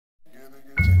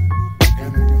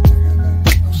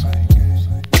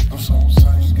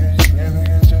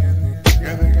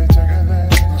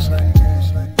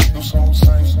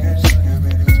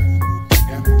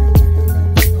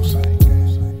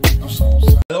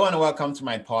welcome to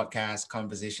my podcast,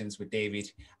 Conversations with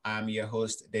David. I'm your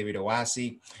host, David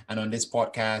Owasi. And on this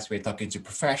podcast, we're talking to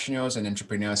professionals and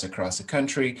entrepreneurs across the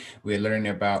country. We're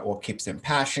learning about what keeps them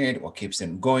passionate, what keeps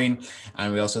them going.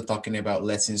 And we're also talking about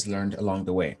lessons learned along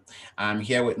the way. I'm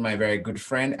here with my very good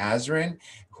friend, Azren,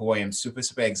 who I am super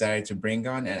excited to bring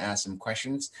on and ask some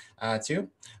questions to.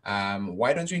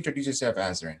 Why don't you introduce yourself,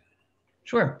 Azren?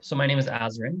 Sure. So my name is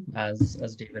Azren,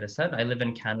 as David has said. I live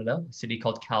in Canada, a city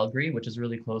called Calgary, which is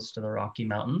really close to the Rocky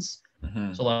Mountains.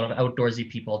 Mm-hmm. So a lot of outdoorsy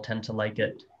people tend to like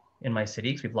it in my city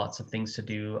because we have lots of things to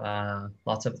do,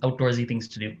 lots of outdoorsy things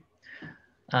to do.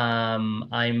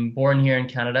 I'm born here in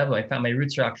Canada, but my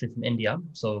roots are actually from India.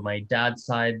 So my dad's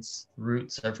side's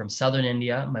roots are from southern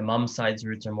India. My mom's side's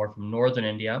roots are more from northern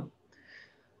India.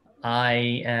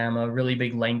 I am a really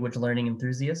big language learning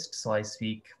enthusiast. So I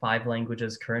speak 5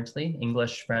 languages currently: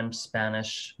 English, French,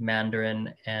 Spanish,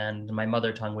 Mandarin, and my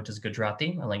mother tongue, which is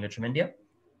Gujarati, a language from India.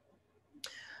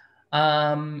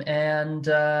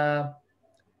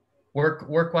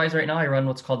 Work-wise right now, I run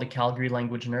what's called the Calgary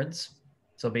Language Nerds.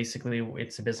 So basically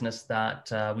it's a business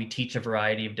that we teach a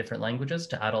variety of different languages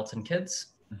to adults and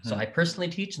kids. Mm-hmm. So I personally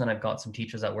teach, and then I've got some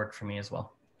teachers that work for me as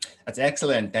well. That's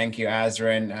excellent. Thank you,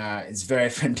 Azren. It's very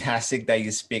fantastic that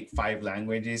you speak 5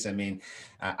 languages. I mean,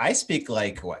 I speak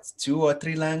like 2 or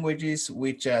 3 languages,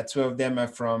 which 2 of them are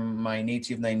from my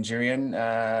native Nigerian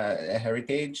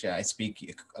heritage. I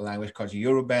speak a language called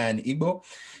Yoruba and Igbo,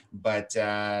 but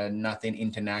nothing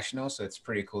international. So it's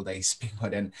pretty cool that you speak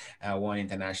more than 1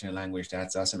 international language.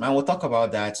 That's awesome. And we'll talk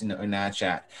about that in our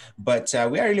chat. But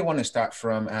where I really want to start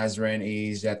from, Azren,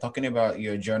 is talking about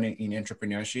your journey in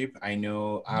entrepreneurship. I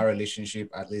know our relationship,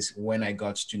 at least when I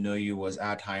got to know you, was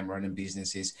our time running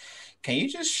businesses. Can you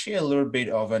just share a little bit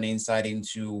of an insight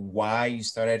into why you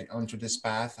started onto this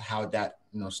path, how that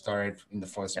started in the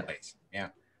first place? Yeah.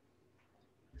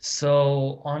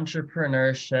 So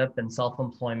entrepreneurship and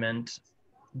self-employment,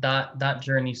 that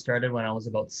journey started when I was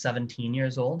about 17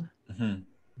 years old. Mm-hmm.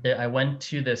 I went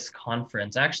to this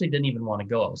conference. I actually didn't even want to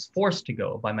go. I was forced to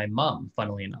go by my mom,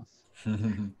 funnily enough.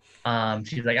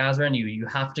 She's like, Azren, you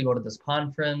have to go to this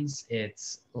conference.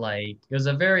 It's like, it was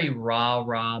a very raw,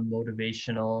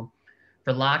 motivational,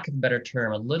 for lack of a better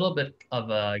term, a little bit of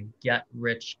a get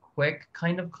rich quick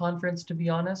kind of conference, to be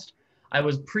honest. I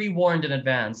was pre-warned in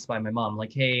advance by my mom,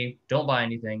 like, hey, don't buy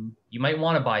anything. You might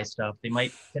want to buy stuff. They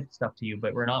might hit stuff to you,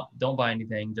 but don't buy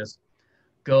anything. Just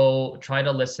go try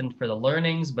to listen for the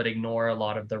learnings, but ignore a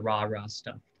lot of the rah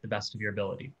stuff to the best of your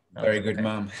ability. Very good,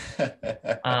 mom.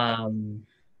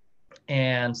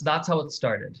 And so that's how it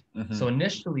started. Mm-hmm. So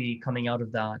initially coming out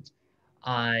of that,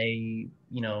 I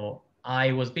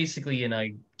was basically in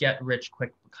a get rich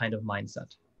quick kind of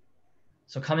mindset.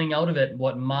 So coming out of it,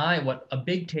 what a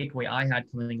big takeaway I had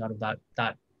coming out of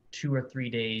that 2 or 3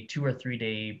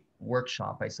 day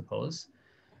workshop, I suppose,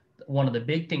 one of the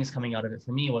big things coming out of it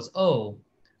for me was,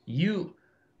 you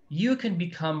can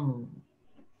become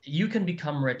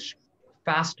rich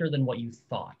faster than what you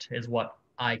thought, is what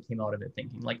I came out of it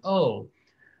thinking. Like,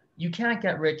 you can't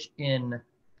get rich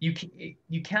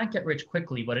you can't get rich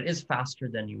quickly, but it is faster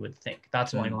than you would think.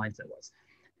 That's what my mindset was.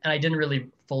 And I didn't really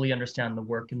fully understand the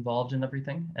work involved in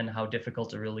everything and how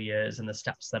difficult it really is and the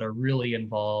steps that are really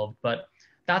involved. But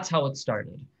that's how it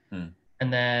started. And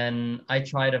then I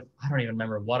don't even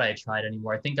remember what I tried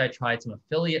anymore. I think I tried some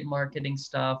affiliate marketing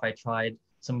stuff. I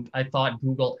thought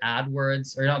Google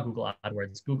AdWords, or not Google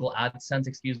AdWords, Google AdSense,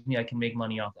 I can make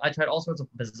money off. I tried all sorts of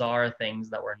bizarre things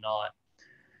that were not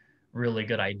really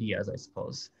good ideas, I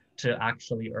suppose, to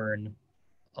actually earn,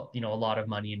 a lot of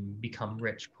money and become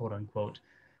rich, quote unquote.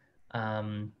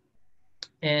 And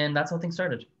that's how things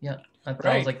started. Yeah, that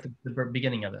was like the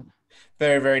beginning of it.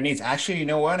 Very neat. Actually, you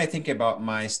know what? I think about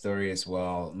my story as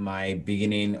well. My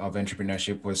beginning of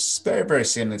entrepreneurship was very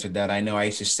similar to that. I know I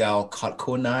used to sell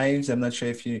Cutco knives. I'm not sure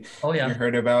if you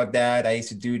heard about that. I used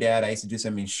to do that. I used to do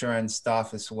some insurance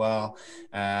stuff as well.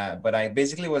 But I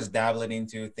basically was dabbling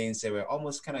into things that were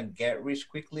almost kind of get rich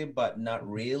quickly, but not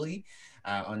really.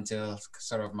 Until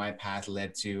sort of my path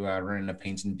led to running a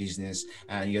painting business.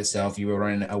 Yourself, you were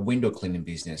running a window cleaning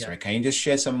business, right? Can you just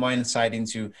share some more insight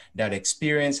into that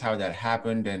experience, how that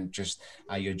happened, and just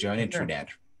your journey through that?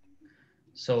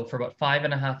 So for about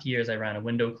 5.5 years, I ran a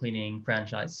window cleaning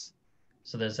franchise.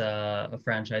 So there's a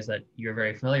franchise that you're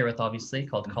very familiar with, obviously,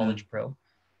 called College Pro.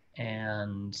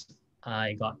 And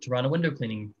I got to run a window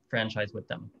cleaning franchise with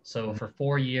them. So for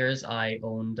 4 years, I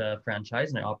owned a franchise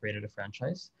and I operated a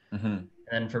franchise. And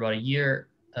then for about a year,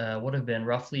 would have been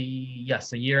roughly,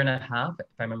 a year and a half, if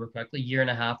I remember correctly, a year and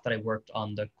a half that I worked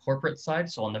on the corporate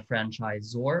side, so on the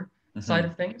franchisor side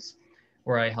of things.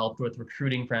 where I helped with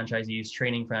recruiting franchisees,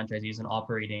 training franchisees, and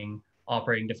operating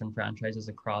different franchises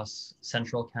across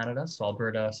central Canada, so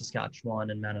Alberta,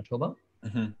 Saskatchewan, and Manitoba.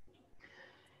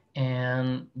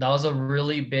 And that was a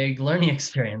really big learning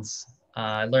experience.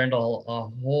 I learned a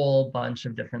whole bunch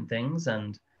of different things,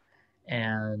 and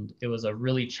it was a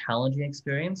really challenging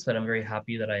experience, but I'm very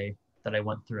happy that I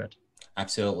went through it.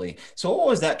 Absolutely. So what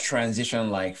was that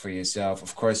transition like for yourself?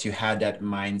 Of course, you had that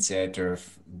mindset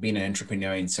of being an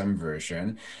entrepreneur in some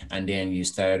version, and then you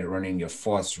started running your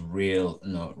first real,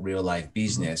 real life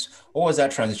business. What was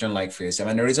that transition like for yourself?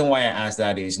 And the reason why I asked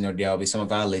that is, there'll be some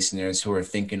of our listeners who are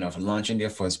thinking of launching their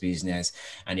first business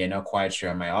and they're not quite sure,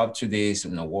 am I up to this?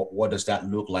 What does that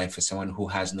look like for someone who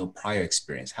has no prior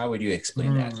experience? How would you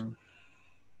explain that?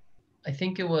 I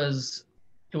think it was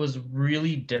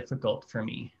really difficult for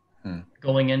me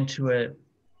going into it.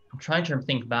 I'm trying to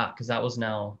think back because that was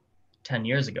now 10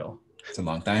 years ago. It's a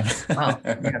long time. Wow,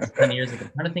 yes, 10 years ago.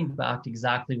 I'm trying to think back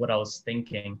exactly what I was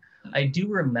thinking. I do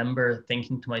remember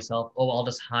thinking to myself, oh, I'll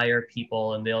just hire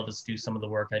people and they'll just do some of the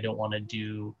work I don't want to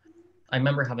do. I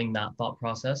remember having that thought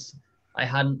process. I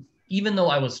hadn't, even though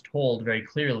I was told very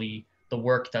clearly the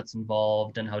work that's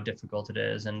involved and how difficult it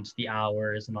is and the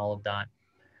hours and all of that,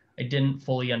 I didn't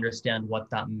fully understand what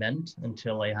that meant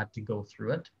until I had to go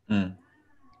through it.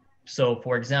 So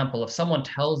for example, if someone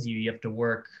tells you you have to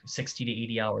work 60 to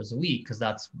 80 hours a week, because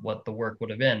that's what the work would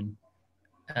have been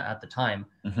at the time,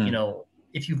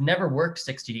 if you've never worked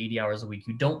 60 to 80 hours a week,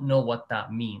 you don't know what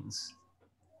that means.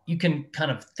 You can kind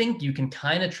of think, you can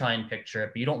kind of try and picture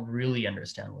it, but you don't really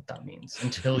understand what that means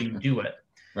until you do it.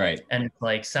 Right. And it's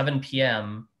like 7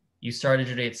 p.m., you started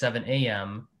your day at 7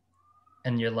 a.m.,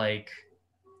 and you're like,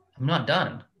 I'm not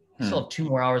done. I still have 2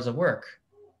 more hours of work.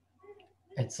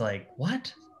 It's like,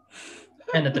 what?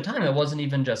 And at the time, it wasn't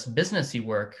even just businessy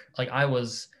work. Like I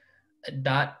was,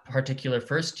 that particular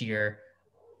first year,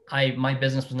 my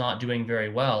business was not doing very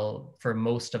well for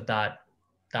most of that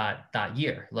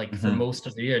year, like for most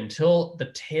of the year until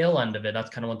the tail end of it.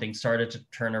 That's kind of when things started to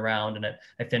turn around and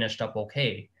I finished up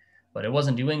okay, but it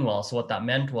wasn't doing well. So what that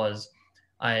meant was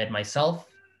I had myself,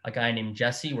 a guy named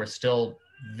Jesse. We're still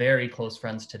very close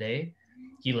friends today.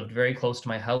 He lived very close to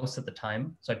my house at the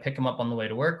time. So I'd pick him up on the way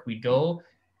to work. We'd go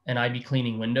and I'd be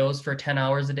cleaning windows for 10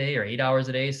 hours a day or 8 hours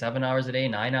a day, 7 hours a day,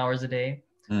 9 hours a day.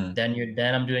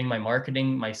 Then I'm doing my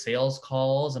marketing, my sales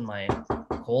calls and my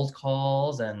cold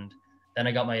calls. And then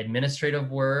I got my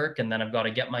administrative work, and then I've got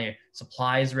to get my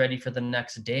supplies ready for the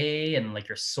next day. And like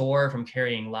you're sore from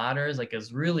carrying ladders. Like it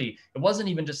wasn't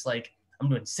even just like I'm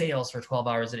doing sales for 12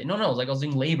 hours a day. No, like I was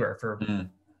doing labor for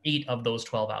 8 of those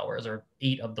 12 hours or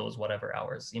 8 of those whatever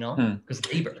hours, because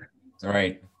labor.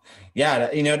 Right. Yeah,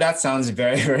 that sounds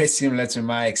very, very similar to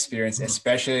my experience,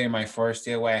 especially in my first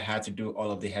year where I had to do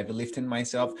all of the heavy lifting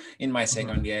myself. In my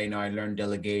second year, I learned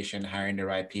delegation, hiring the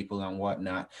right people and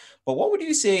whatnot. But what would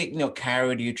you say,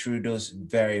 carried you through those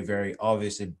very, very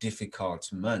obviously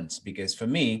difficult months? Because for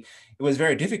me, it was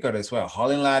very difficult as well.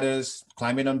 Hauling ladders,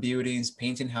 climbing on buildings,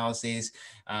 painting houses,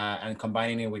 and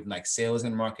combining it with like sales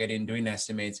and marketing, doing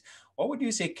estimates. What would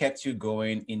you say kept you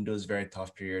going in those very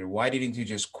tough periods? Why didn't you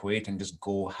just quit and just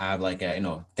go have like a,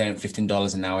 $10,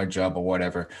 $15 an hour job or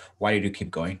whatever? Why did you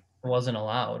keep going? I wasn't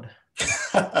allowed.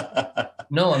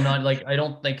 No, I'm not. Like, I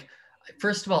don't like,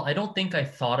 first of all, I don't think I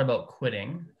thought about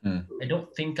quitting. I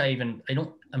don't think I'm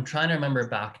trying to remember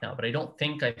back now, but I don't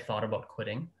think I thought about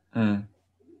quitting.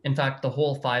 In fact, the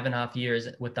whole 5.5 years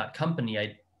with that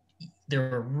company, there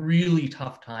were really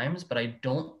tough times, but I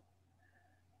don't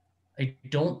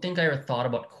think I ever thought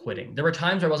about quitting. There were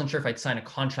times where I wasn't sure if I'd sign a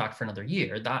contract for another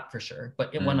year, that for sure.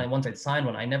 But once I'd signed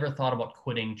one, I never thought about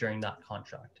quitting during that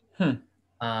contract. If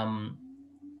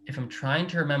I'm trying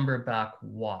to remember back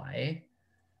why,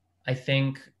 I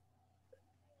think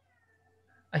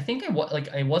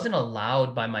I wasn't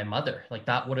allowed by my mother. Like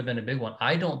that would have been a big one.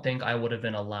 I don't think I would have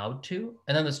been allowed to.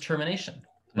 And then there's termination.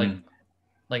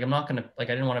 Like I'm not gonna, like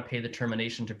I didn't want to pay the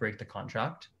termination to break the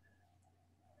contract.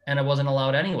 And I wasn't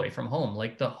allowed anyway from home.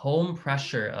 Like the home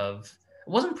pressure it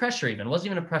wasn't pressure even, it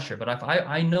wasn't even a pressure, but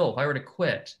I know if I were to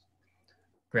quit,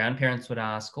 grandparents would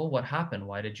ask, oh, what happened?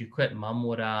 Why did you quit? Mom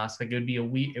would ask, like it would be a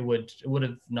week, it would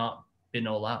have not been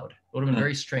allowed. It would have been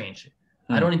very strange.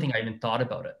 I don't even think I even thought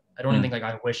about it. I don't even think like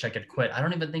I wish I could quit. I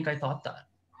don't even think I thought that.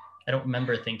 I don't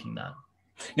remember thinking that.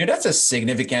 That's a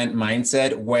significant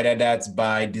mindset, whether that's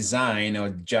by design or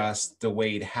just the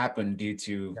way it happened due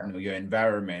to your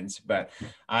environment. But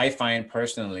I find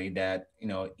personally that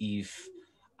if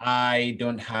I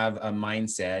don't have a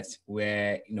mindset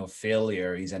where,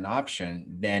 failure is an option,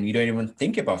 then you don't even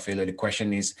think about failure. The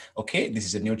question is, okay, this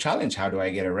is a new challenge. How do I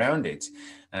get around it?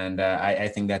 And I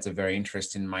think that's a very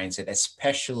interesting mindset,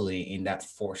 especially in that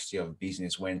first year of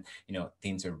business when,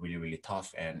 things are really, really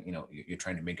tough and, you're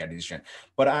trying to make a decision.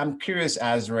 But I'm curious,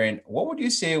 Azren, what would you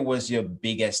say was your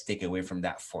biggest takeaway from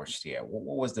that first year?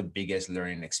 What was the biggest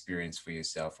learning experience for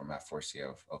yourself from that first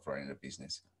year of running a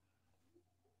business?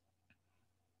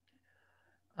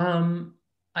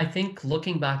 I think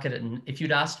looking back at it, and if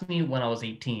you'd asked me when I was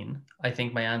 18, I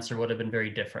think my answer would have been very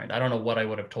different. I don't know what I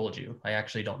would have told you. I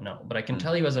actually don't know, but I can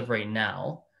tell you as of right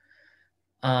now,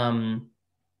 I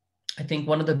think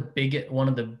one of the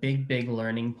big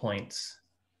learning points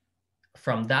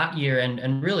from that year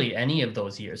and really any of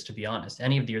those years, to be honest,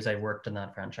 any of the years I worked in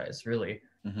that franchise really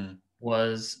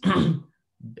was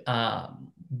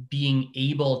being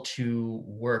able to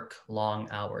work long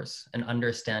hours and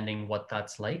understanding what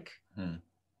that's like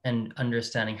and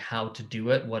understanding how to do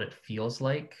it, what it feels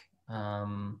like,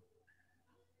 to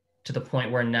the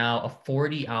point where now a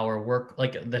 40-hour work,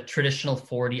 like the traditional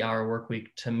 40-hour work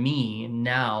week to me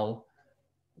now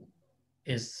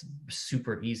is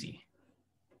super easy.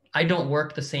 I don't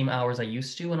work the same hours I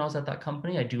used to when I was at that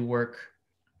company. I do work,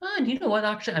 and you know what,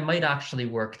 actually, I might actually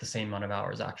work the same amount of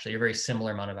hours, actually, a very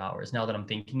similar amount of hours. Now that I'm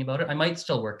thinking about it, I might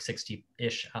still work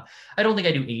 60-ish. I don't think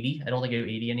I do 80. I don't think I do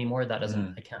 80 anymore. That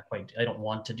doesn't, I can't quite, I don't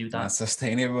want to do that. Not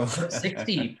sustainable.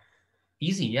 60,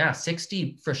 easy. Yeah,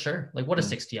 60 for sure. Like what is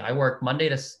 60? I work Monday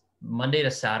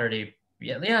to Saturday.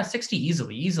 Yeah, 60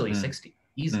 easily 60,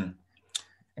 easy.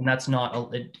 And that's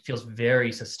not, it feels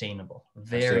very sustainable,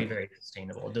 very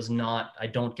sustainable. It does not, I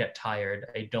don't get tired.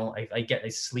 I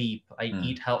sleep, I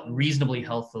eat reasonably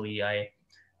healthily.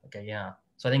 Yeah.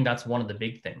 So I think that's one of the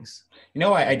big things.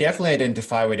 I definitely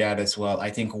identify with that as well.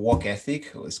 I think work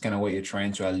ethic is kind of what you're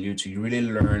trying to allude to. You really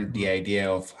learn the idea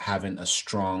of having a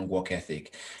strong work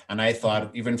ethic. And I thought,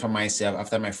 even for myself,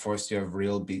 after my first year of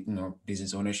real,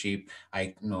 business ownership,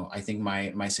 I think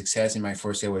my success in my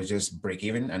first year was just break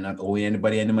even and not owing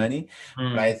anybody any money.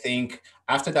 But I think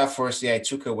after that first year, I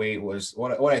took away was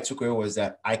what I took away was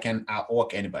that I can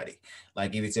outwork anybody.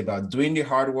 Like if it's about doing the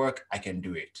hard work, I can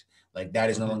do it. Like that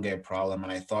is no longer a problem.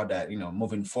 And I thought that,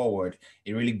 moving forward,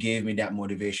 it really gave me that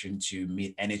motivation to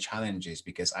meet any challenges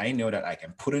because I know that I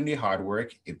can put in the hard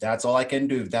work. If that's all I can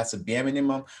do, if that's a bare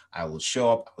minimum, I will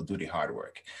show up, I will do the hard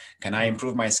work. Can I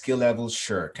improve my skill levels?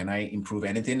 Sure. Can I improve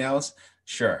anything else?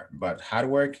 Sure. But hard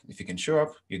work, if you can show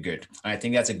up, you're good. And I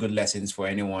think that's a good lesson for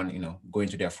anyone, going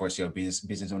to their first year of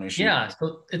business ownership. Yeah.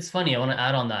 So it's funny. I want to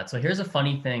add on that. So here's a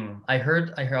funny thing. I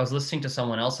was listening to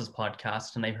someone else's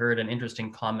podcast and I heard an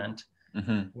interesting comment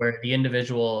where the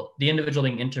individual being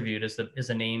interviewed is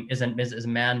a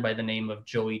man by the name of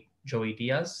Joey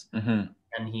Diaz.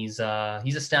 And he's a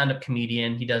stand-up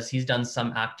comedian. He's done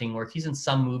some acting work. He's in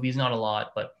some movies, not a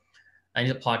lot, but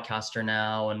he's a podcaster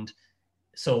now. And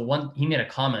so he made a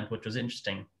comment which was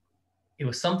interesting. It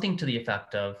was something to the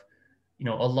effect of, a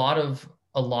lot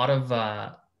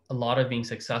of being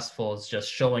successful is just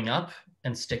showing up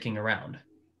and sticking around.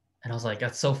 And I was like,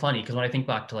 that's so funny because when I think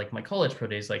back to like my college pro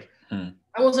days, like I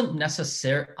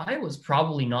was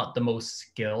probably not the most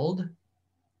skilled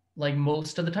like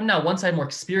most of the time. Now, once I had more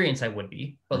experience, I would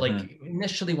be, but like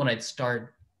initially when I'd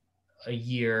start a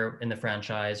year in the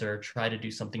franchise or try to do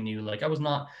something new, like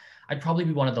I'd probably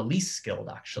be one of the least skilled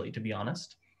actually, to be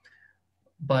honest.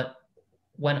 But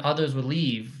when others would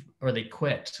leave or they'd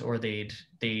quit or they'd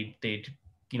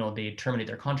terminate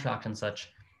their contract and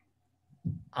such,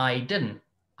 I didn't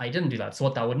do that. So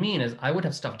what that would mean is I would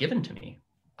have stuff given to me.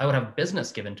 I would have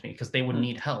business given to me because they would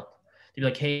need help. They'd be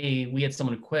like, hey, we had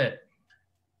someone who quit.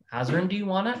 Azren, do you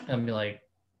want it? And I'd be like,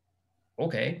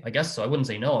 okay, I guess so. I wouldn't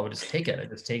say no. I would just take it. I'd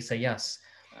just say yes.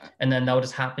 And then that would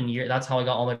just happen. That's how I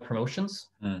got all my promotions.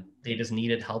 They just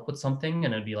needed help with something.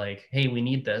 And it'd be like, hey, we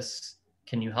need this.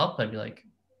 Can you help? I'd be like,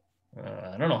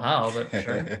 I don't know how, but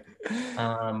sure.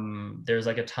 There's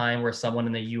like a time where someone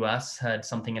in the US had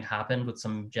happened with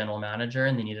some general manager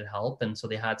and they needed help. And so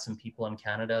they had some people in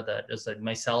Canada that was like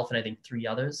myself and I think 3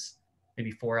 others,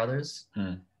 maybe 4 others.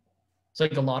 So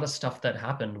like a lot of stuff that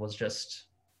happened was just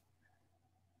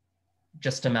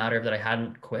a matter of that I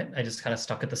hadn't quit. I just kind of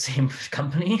stuck at the same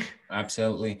company.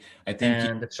 Absolutely. I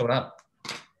think it showed up.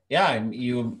 Yeah,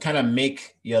 you kind of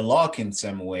make your luck in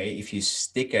some way if you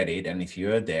stick at it, and if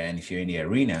you're there, and if you're in the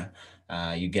arena,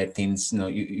 you get things.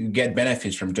 You get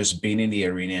benefits from just being in the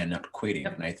arena and not quitting.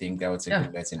 And I think that was a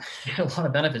good lesson. You get a lot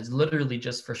of benefits, literally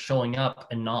just for showing up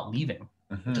and not leaving,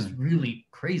 which is really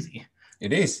crazy.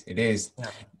 It is. It is.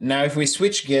 Yeah. Now, if we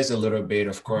switch gears a little bit,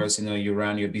 of course, you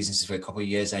ran your business for a couple of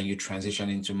years and you transition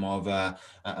into more of a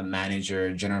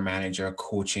manager, general manager,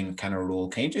 coaching kind of role.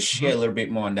 Can you just share a little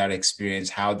bit more on that experience,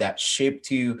 how that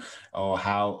shaped you,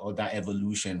 or that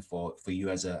evolution for you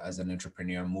as an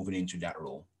entrepreneur moving into that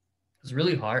role? It was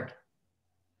really hard.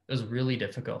 It was really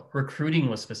difficult. Recruiting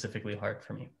was specifically hard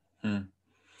for me. I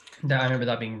remember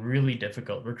that being really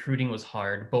difficult. Recruiting was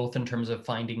hard, both in terms of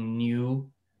finding new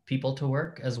people to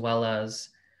work, as well as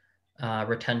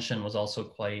retention was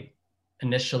also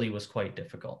initially was quite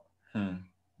difficult.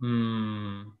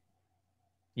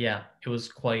 Yeah, it was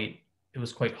quite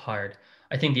hard.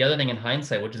 I think the other thing in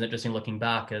hindsight, which is interesting looking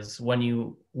back, is when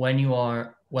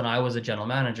I was a general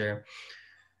manager,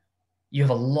 you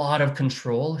have a lot of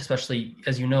control, especially,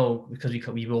 as you know, because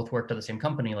we both worked at the same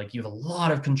company. Like, you have a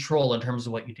lot of control in terms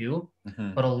of what you do,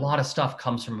 but a lot of stuff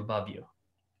comes from above you,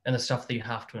 and the stuff that you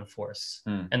have to enforce.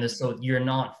 So you're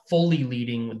not fully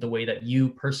leading the way that you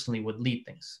personally would lead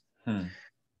things,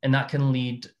 and that can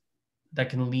lead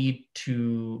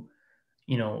to,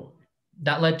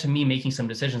 that led to me making some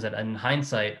decisions that, in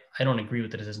hindsight, I don't agree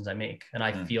with the decisions I make, and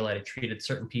I feel I treated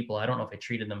certain people. I don't know if I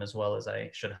treated them as well as I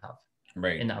should have.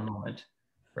 In that moment,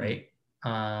 right?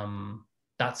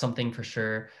 That's something for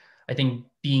sure. I think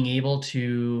being able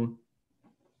to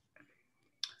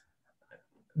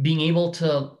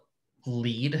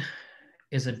lead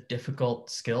is a difficult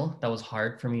skill. That was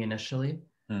hard for me initially.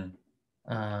 Very,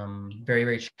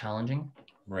 very challenging.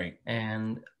 Right.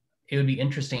 And it would be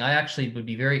interesting. I actually would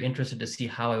be very interested to see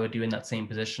how I would do in that same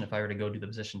position if I were to go do the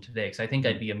position today, because I think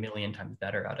I'd be a million times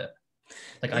better at it.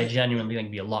 Like, I genuinely think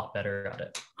I'd be a lot better at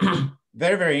it.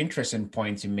 Very, very interesting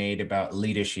point you made about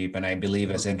leadership. And I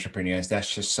believe as entrepreneurs,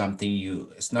 that's just something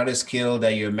it's not a skill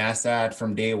that you master at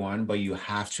from day one, but you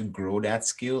have to grow that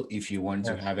skill if you want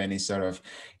to have any sort of,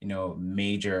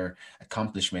 major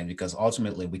accomplishment, because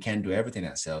ultimately we can't do everything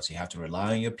ourselves. You have to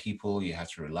rely on your people. You have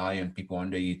to rely on people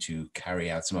under you to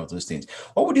carry out some of those things.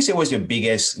 What would you say was your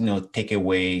biggest,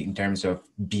 takeaway in terms of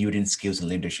building skills and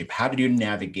leadership? How did you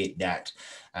navigate that,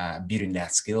 building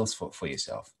that skills for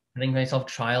yourself? I think myself,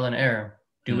 trial and error,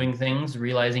 doing things,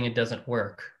 realizing it doesn't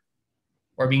work,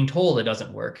 or being told it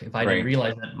doesn't work. If I didn't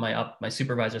realize that, my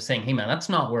supervisor saying, "Hey man, that's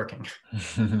not working."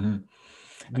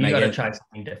 You got to try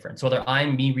something different. So whether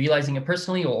I'm me realizing it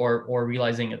personally or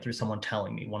realizing it through someone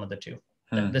telling me, one of the two,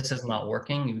 that this is not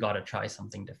working, you've got to try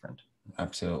something different.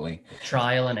 Absolutely.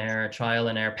 Trial and error,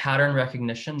 pattern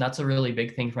recognition. That's a really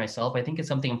big thing for myself. I think it's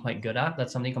something I'm quite good at.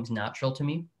 That's something that comes natural to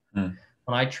me.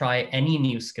 When I try any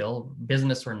new skill,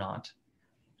 business or not,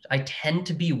 I tend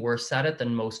to be worse at it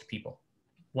than most people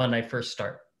when I first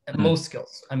start. At most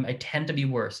skills, I tend to be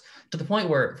worse, to the point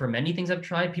where for many things I've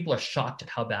tried, people are shocked at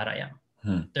how bad I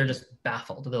am. They're just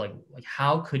baffled. They're like,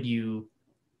 how could you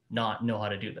not know how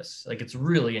to do this? Like, it's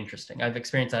really interesting. I've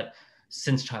experienced that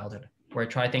since childhood, where I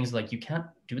try things like, you can't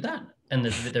do that. And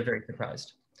they're very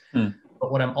surprised.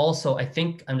 But what I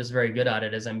think I'm just very good at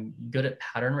it, is I'm good at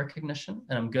pattern recognition,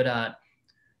 and I'm good at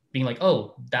being like,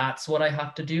 oh, that's what I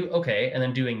have to do. Okay. And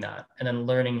then doing that, and then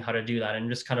learning how to do that, and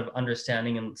just kind of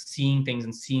understanding and seeing things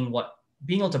and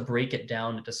being able to break it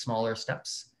down into smaller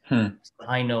steps. So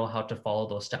I know how to follow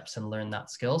those steps and learn that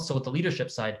skill. So with the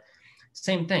leadership side,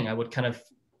 same thing. I would kind of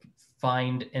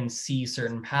find and see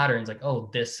certain patterns, like, oh,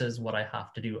 this is what I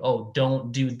have to do. Oh,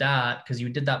 don't do that because you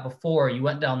did that before. You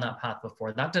went down that path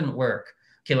before. That didn't work.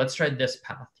 Okay, let's try this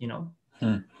path,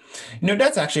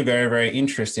 That's actually very, very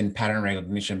interesting, pattern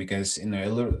recognition, because,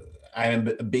 I'm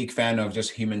a big fan of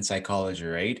just human psychology,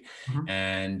 right?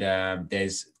 And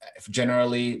there's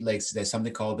generally, like, there's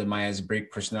something called the Myers-Briggs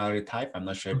personality type. I'm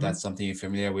not sure if that's something you're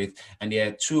familiar with. And there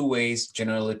are two ways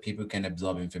generally people can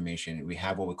absorb information. We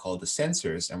have what we call the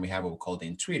sensors, and we have what we call the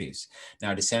intuitives.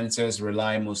 Now, the sensors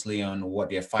rely mostly on what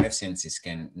their five senses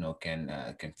can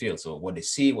feel. So what they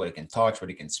see, what they can touch, what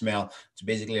they can smell, to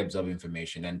basically absorb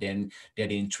information. And then there are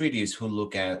the intuitives, who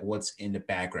look at what's in the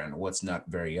background, what's not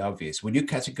very obvious. Would you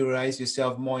categorize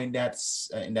yourself more in that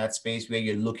space, where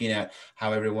you're looking at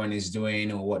how everyone is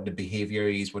doing, or what the behavior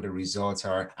is, what the results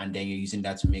are, and then you're using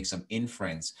that to make some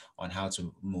inference on how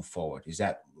to move forward? Does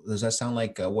that sound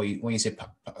like when you say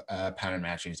pattern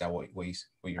matching? Is that what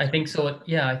you're? I think so.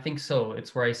 Yeah, I think so.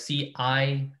 It's where I see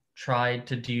I tried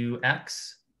to do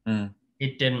X,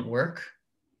 it didn't work,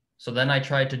 so then I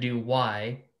tried to do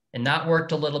Y, and that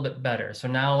worked a little bit better. So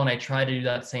now when I try to do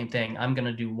that same thing, I'm going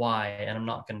to do Y, and I'm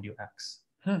not going to do X.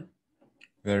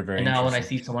 Very, very. And now when I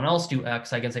see someone else do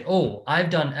X, I can say, oh, I've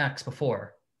done X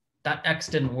before. That X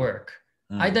didn't work.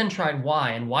 I then tried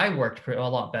Y, and Y worked a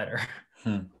lot better.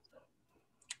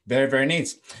 Very, very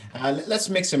neat. Let's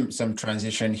make some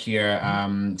transition here.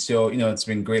 So, it's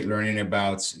been great learning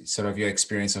about sort of your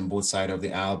experience on both sides of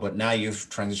the aisle, but now you've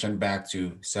transitioned back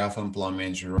to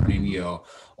self-employment, running your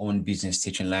own business,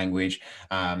 teaching language.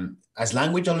 Has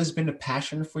language always been a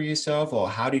passion for yourself, or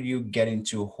how did you get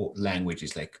into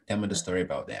languages? Like, tell me the story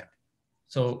about that.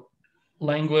 So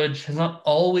language has not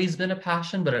always been a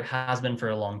passion, but it has been for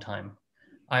a long time.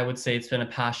 I would say it's been a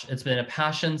passion. It's been a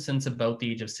passion since about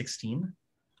the age of 16,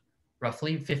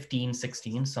 roughly 15,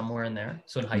 16, somewhere in there.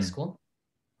 So in high school.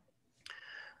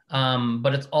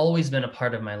 But it's always been a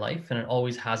part of my life, and it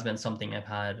always has been something I've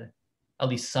had at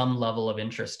least some level of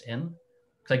interest in.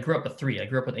 Because I grew up with three. I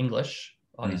grew up with English,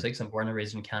 obviously, because I'm born and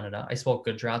raised in Canada. I spoke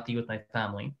Gujarati with my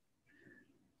family.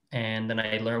 And then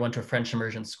I went to a French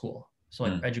immersion school. So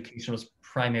my education was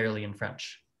primarily in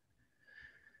French.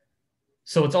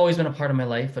 So it's always been a part of my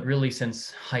life, but really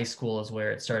since high school is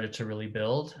where it started to really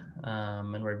build,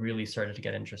 and where I really started to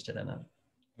get interested in it.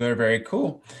 Very, very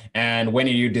cool. And when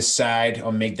did you decide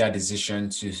or make that decision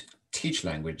to teach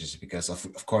languages? Because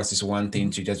of course, it's one thing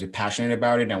to just be passionate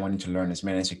about it and wanting to learn as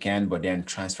many as you can, but then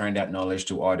transferring that knowledge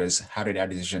to others. How did that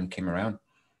decision came around?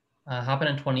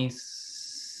 Happened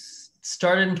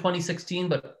started in 2016,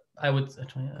 but I would, so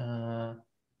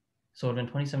in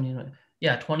 2017,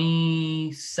 yeah,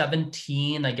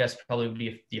 2017, I guess probably would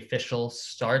be the official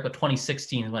start, but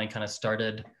 2016 is when I kind of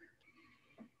started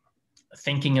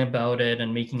thinking about it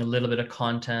and making a little bit of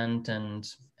content and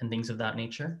things of that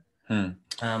nature. The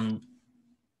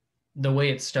way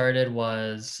it started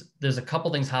was there's a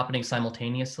couple things happening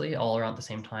simultaneously all around the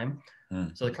same time.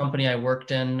 So the company I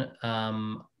worked in,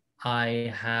 I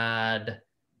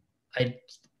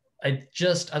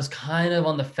was kind of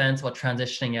on the fence about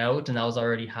transitioning out, and that was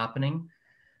already happening.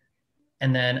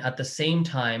 And then at the same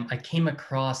time, I came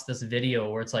across this video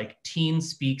where it's like teen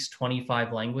speaks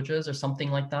 25 languages or something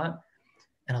like that.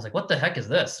 And I was like, what the heck is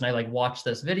this? And I like watched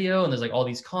this video, and there's like all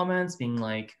these comments being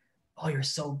like, oh, you're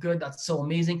so good. That's so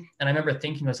amazing. And I remember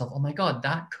thinking to myself, oh my God,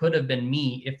 that could have been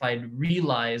me if I'd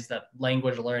realized that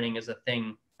language learning is a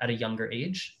thing at a younger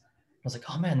age. I was like,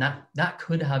 oh man, that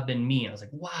could have been me. I was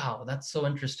like, wow, that's so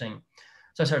interesting.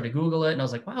 So I started to Google it, and I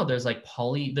was like, wow, there's like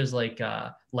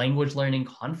language learning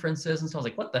conferences and stuff. I was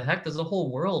like, what the heck? There's a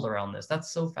whole world around this.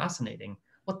 That's so fascinating.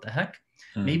 What the heck?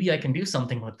 Maybe I can do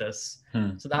something with this.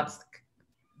 So that's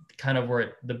kind of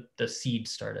where the seed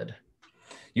started.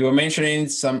 You were mentioning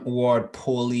some word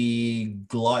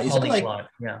polyglot. Is Polyglot,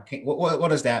 yeah. What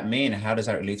does that mean? How does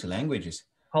that relate to languages?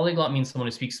 Polyglot means someone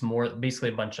who speaks basically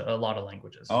a lot of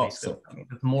languages. Oh, basically. So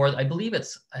it's more, I believe I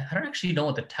don't actually know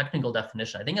what the technical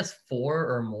definition. I think it's 4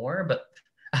 or more, but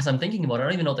as I'm thinking about it, I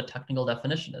don't even know what the technical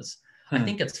definition is. I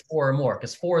think it's 4 or more,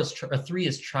 because 3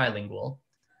 is trilingual.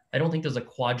 I don't think there's a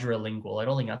quadrilingual. I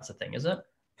don't think that's a thing, is it?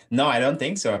 No, I don't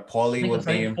think so. Poly would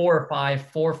be 4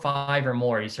 or 5 or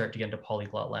more. You start to get into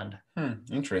polyglot land.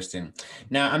 Interesting.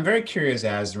 Now, I'm very curious,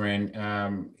 Azren.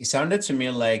 It sounded to me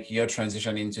like your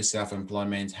transition into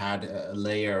self-employment had a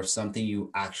layer of something you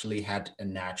actually had a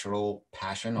natural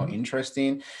passion or interest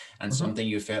in, and something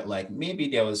you felt like maybe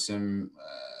there was some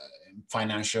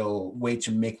financial way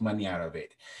to make money out of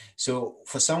it. So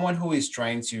for someone who is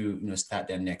trying to start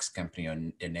their next company or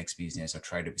their next business or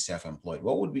try to be self-employed,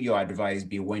 what would be your advice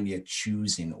be when they're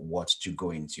choosing what to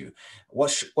go into?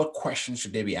 What questions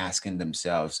should they be asking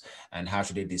themselves, and how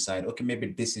should they decide, okay, maybe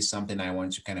this is something I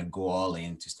want to kind of go all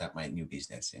in to start my new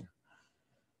business in?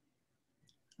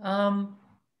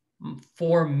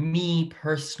 For me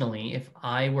personally, if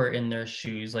I were in their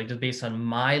shoes, like just based on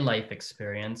my life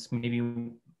experience, maybe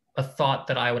a thought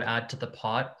that I would add to the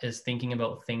pot is thinking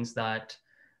about things that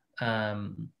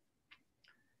that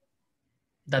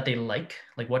they like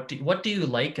what do you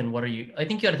like, and what are you, I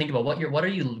think you got to think about what are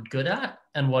you good at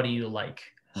and what do you like.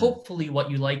 Hopefully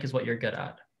what you like is what you're good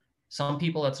at. Some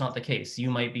people that's not the case. You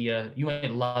might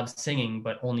love singing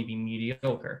but only be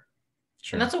mediocre.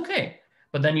 Sure. And that's okay.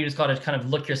 But then you just got to kind of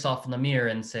look yourself in the mirror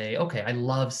and say, okay, I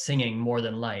love singing more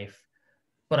than life,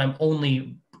 but I'm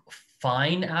only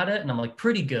fine at it, and I'm like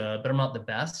pretty good, but I'm not the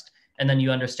best. And then you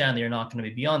understand that you're not going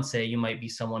to be Beyonce. You might be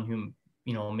someone who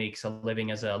makes a living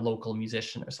as a local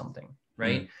musician or something,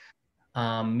 right?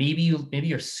 Maybe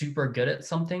you're super good at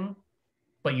something,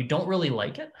 but you don't really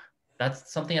like it.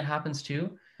 That's something that happens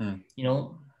too.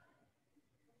 You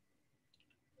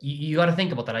got to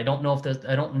think about that. I don't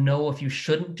know if you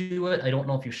shouldn't do it. I don't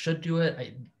know if you should do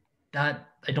it.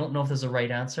 I don't know if there's a right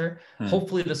answer.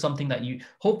 Hopefully there's something that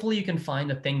hopefully you can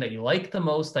find a thing that you like the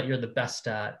most, that you're the best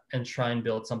at, and try and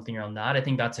build something around that. I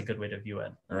think that's a good way to view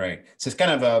it. Right. So it's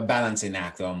kind of a balancing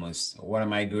act almost. What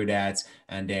am I good at?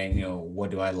 And then,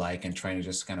 what do I like? And trying to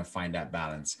just kind of find that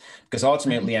balance. Because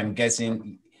ultimately, I'm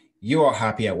guessing you are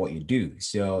happy at what you do.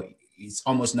 So it's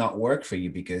almost not work for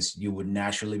you because you would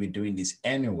naturally be doing this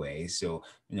anyway. So,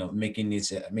 making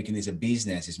this a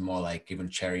business is more like even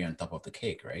cherry on top of the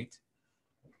cake, right?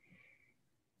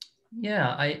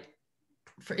 Yeah,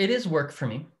 it is work for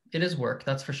me. It is work,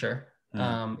 that's for sure.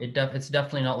 It's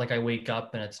definitely not like I wake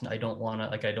up and I don't want to,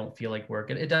 like, I don't feel like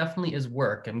work. It definitely is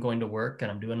work. I'm going to work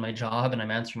and I'm doing my job and I'm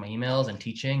answering my emails and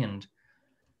teaching, and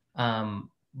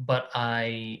but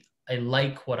I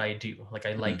like what I do. Like,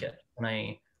 I like it, and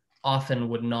I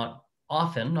not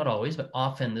always, but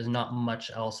often there's not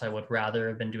much else I would rather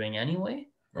have been doing anyway.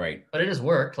 Right. But it is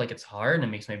work. Like, it's hard and it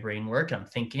makes my brain work, and I'm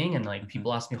thinking, and like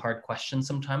people ask me hard questions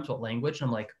sometimes about language, and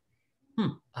I'm like,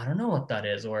 I don't know what that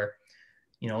is. Or,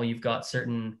 you've got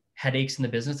certain headaches in the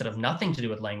business that have nothing to do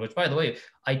with language. By the way,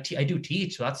 I do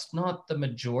teach. So that's not the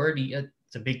majority.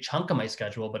 It's a big chunk of my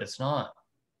schedule, but it's not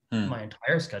my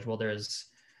entire schedule. There's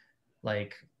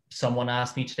like, someone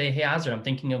asked me today, hey, Azren, I'm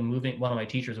thinking of moving. One of my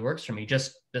teachers works for me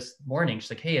just this morning. She's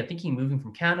like, hey, I'm thinking of moving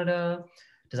from Canada.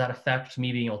 Does that affect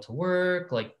me being able to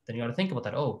work? Like, then you got to think about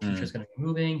that. Oh, teacher's going to be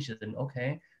moving. She said,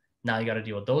 okay. Now you got to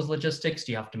deal with those logistics.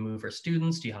 Do you have to move for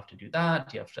students? Do you have to do that?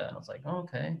 Do you have to? And I was like, oh,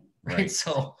 okay. Right.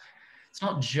 So it's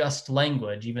not just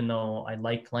language, even though I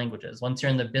like languages. Once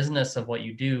you're in the business of what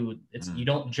you do, you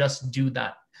don't just do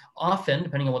that. Often,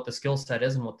 depending on what the skill set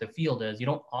is and what the field is, you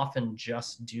don't often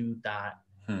just do that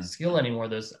skill anymore.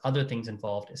 There's other things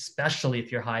involved, especially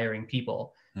if you're hiring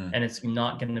people, and it's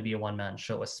not going to be a one-man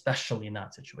show, especially in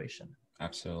that situation.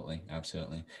 Absolutely.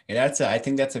 Absolutely. Yeah, I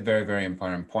think that's a very, very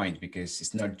important point, because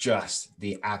it's not just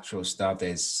the actual stuff.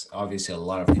 There's obviously a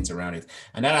lot of things around it.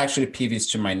 And that actually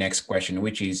pivots to my next question,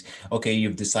 which is, okay,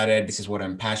 you've decided this is what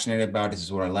I'm passionate about. This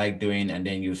is what I like doing. And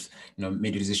then you've,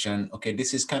 made a decision. Okay,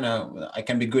 this is I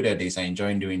can be good at this. I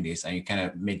enjoy doing this. And you kind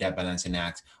of made that balancing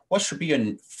act. What should be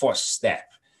your first step?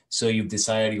 So you've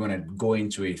decided you want to go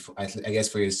into it, I guess,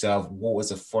 for yourself. What was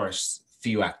the first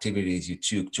few activities you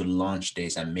took to launch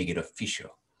this and make it official?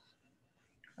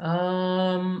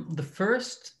 The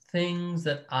first things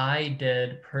that I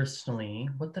did personally,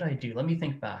 what did I do? Let me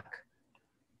think back.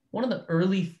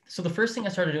 So the first thing I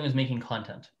started doing was making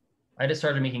content. I just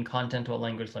started making content about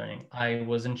language learning. I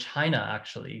was in China,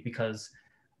 actually, because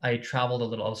I traveled a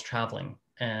little. I was traveling,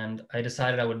 and I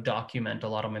decided I would document a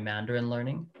lot of my Mandarin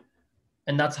learning.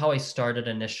 And that's how I started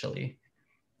initially.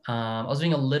 I was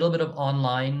doing a little bit of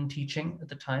online teaching at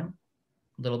the time,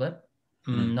 a little bit,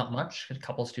 not much, a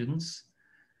couple students.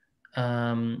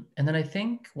 And then I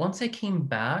think once I came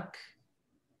back,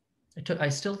 I took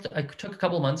a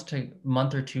couple of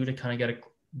month or two to kind of get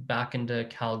back into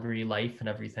Calgary life and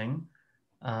everything.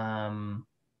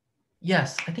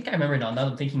 Yes, I think I remember now that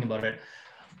I'm thinking about it.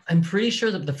 I'm pretty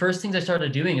sure that the first things I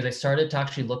started doing is I started to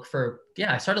actually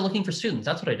I started looking for students.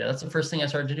 That's what I did. That's the first thing I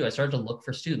started to do. I started to look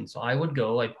for students. So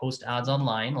I'd post ads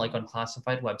online, like on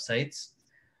classified websites,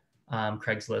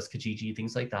 Craigslist, Kijiji,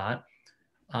 things like that.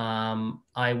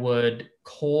 I would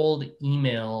cold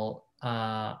email.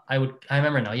 I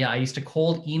remember now. Yeah, I used to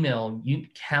cold email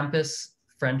campus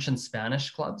French and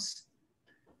Spanish clubs.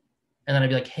 And then I'd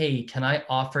be like, hey, can I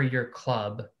offer your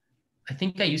club? I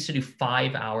think I used to do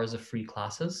 5 hours of free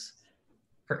classes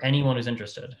for anyone who's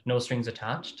interested, no strings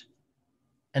attached.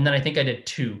 And then I think I did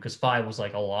 2 because 5 was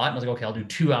like a lot. And I was like, okay, I'll do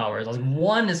 2 hours. I was like,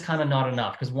 1 is kind of not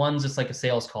enough because 1's just like a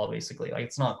sales call, basically. Like,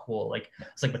 it's not cool. Like,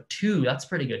 it's like, but 2, that's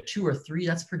pretty good. 2 or 3,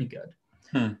 that's pretty good.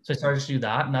 So I started to do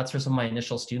that. And that's where some of my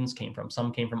initial students came from.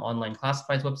 Some came from online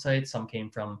classifieds websites. Some came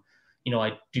from,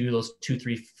 I do those 2,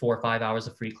 3, 4, 5 hours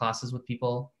of free classes with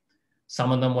people.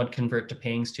 Some of them would convert to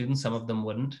paying students. Some of them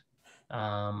wouldn't.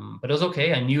 But it was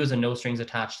okay. I knew it was a no strings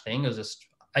attached thing.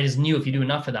 I just knew if you do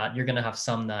enough of that, you're going to have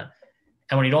some that,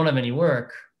 and when you don't have any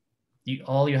work,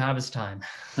 all you have is time.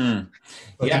 Yeah,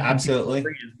 absolutely.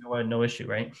 No issue,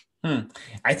 right?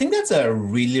 I think that's a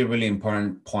really, really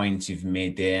important point you've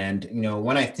made there. And,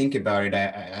 when I think about it,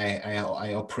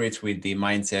 I operate with the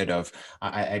mindset of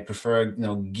I prefer,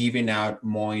 giving out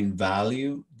more in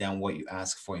value than what you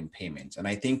ask for in payment. And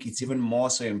I think it's even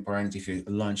more so important if you're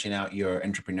launching out your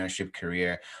entrepreneurship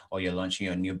career or you're launching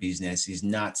your new business, is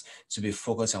not to be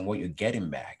focused on what you're getting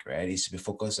back, right? It's to be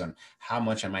focused on how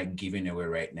much am I giving away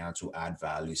right now to add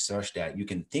value, such that you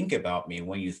can think about me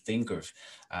when you think of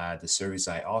the service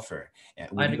I offer.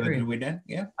 Would you agree with that?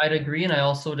 Yeah, I'd agree. And I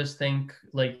also just think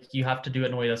like you have to do it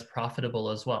in a way that's profitable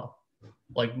as well.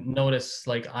 Like, notice,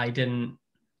 like, I didn't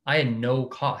I had no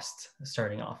costs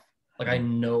starting off. Like I had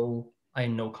no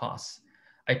costs.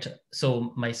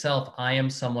 So myself, I am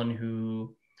someone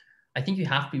who I think you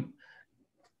have to be,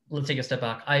 let's take a step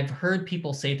back. I've heard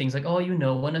people say things like, oh, you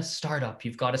know, in a startup,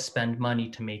 you've got to spend money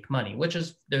to make money, which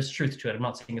is, there's truth to it. I'm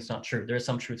not saying it's not true. There is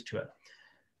some truth to it.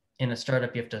 In a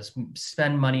startup, you have to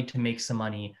spend money to make some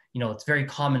money. You know, it's very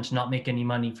common to not make any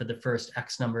money for the first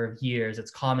X number of years.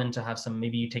 It's common to have some,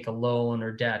 maybe you take a loan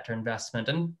or debt or investment.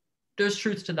 And there's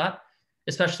truth to that,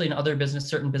 especially in other business,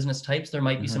 certain business types. There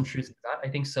might be some truth to that.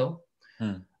 I think so.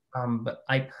 But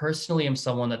I personally am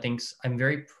someone that thinks I'm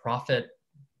very profit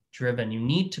driven. You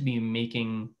need to be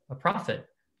making a profit.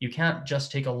 You can't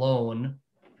just take a loan,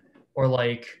 or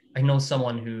like, I know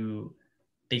someone who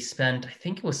they spent, I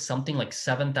think it was something like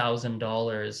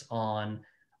 $7,000 on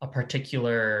a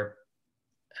particular,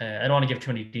 I don't want to give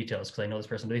too many details because I know this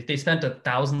person, but they spent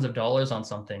thousands of dollars on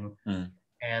something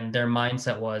and their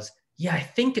mindset was, yeah, I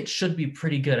think it should be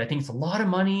pretty good. I think it's a lot of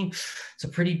money. It's a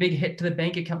pretty big hit to the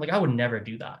bank account. Like I would never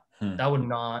do that. That would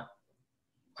not,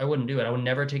 I wouldn't do it. I would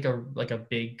never take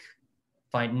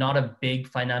not a big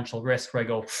financial risk where I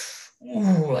go,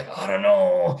 ooh, like, I don't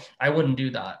know. I wouldn't do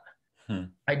that.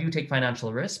 I do take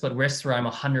financial risks, but risks where I'm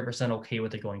 100% okay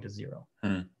with it going to zero.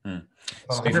 I'm 100% in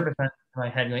my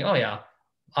head going, oh yeah,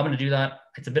 I'm going to do that.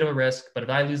 It's a bit of a risk, but if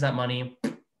I lose that money,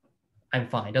 I'm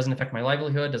fine. It doesn't affect my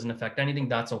livelihood, doesn't affect anything.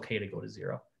 That's okay to go to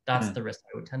zero. That's the risk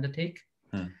I would tend to take.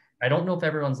 I don't know if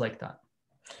everyone's like that.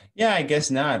 Yeah, I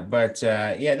guess not. But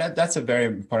yeah, that's a very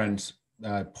important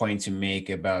point to make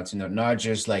about, not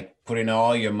just like putting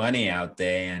all your money out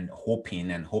there and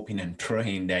hoping and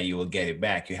praying that you will get it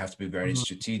back. You have to be very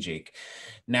strategic.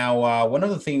 Now, one of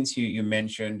the things you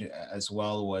mentioned as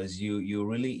well was you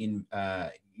really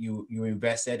you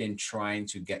invested in trying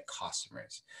to get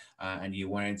customers, and you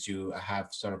wanted to have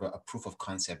sort of a proof of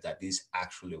concept that this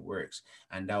actually works.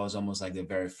 And that was almost like the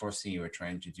very first thing you were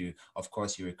trying to do. Of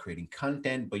course, you were creating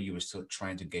content, but you were still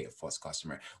trying to get your first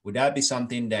customer. Would that be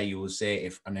something that you would say,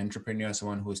 if an entrepreneur,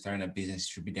 someone who's starting a business,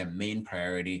 should be their main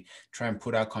priority? Try and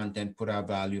put out content, put out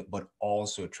value, but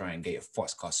also try and get your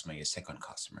first customer, your second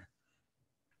customer.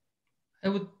 I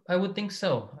would think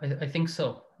so. I think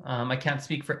so. I can't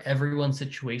speak for everyone's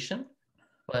situation,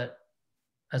 but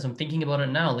as I'm thinking about it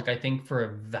now, like I think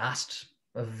for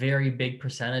a very big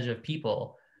percentage of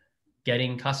people,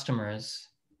 getting customers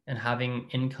and having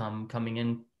income coming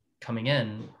in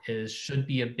should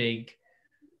be a big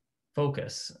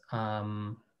focus.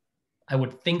 I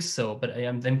would think so, but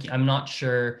I'm not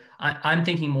sure. I'm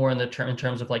thinking more in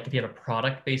terms of like, if you have a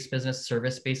product-based business,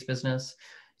 service-based business.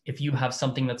 If you have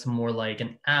something that's more like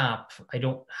an app, I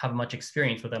don't have much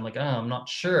experience with them. Like, oh, I'm not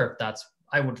sure if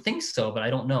I would think so, but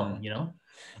I don't know,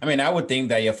 I mean, I would think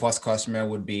that your first customer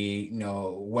would be,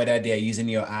 whether they're using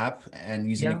your app and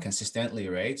using it consistently,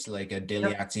 right? So like a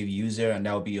daily active user, and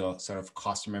that would be your sort of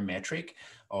customer metric.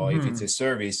 Or if it's a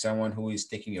service, someone who is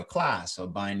taking your class or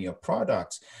buying your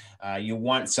products, you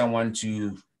want someone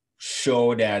to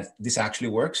show that this actually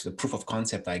works. The proof of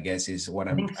concept, I guess, is what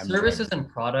I think services and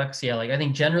products. Yeah. Like I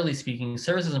think generally speaking,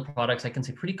 services and products, I can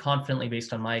say pretty confidently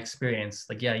based on my experience,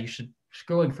 like, yeah, you should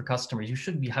going for customers. You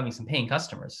should be having some paying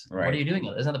customers. Right. What are you doing?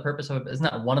 Isn't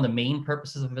that one of the main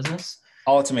purposes of business?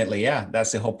 Ultimately, yeah,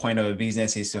 that's the whole point of a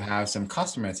business, is to have some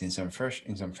customers in some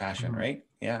fashion, right?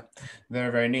 Yeah,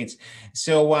 very, very neat.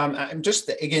 So just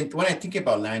again, when I think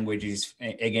about languages,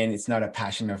 again, it's not a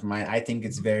passion of mine. I think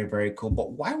it's very, very cool.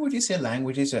 But why would you say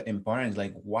languages are important?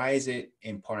 Like, why is it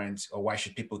important, or why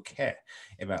should people care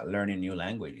about learning new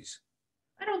languages?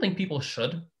 I don't think people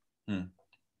should. I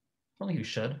don't think you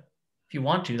should. If you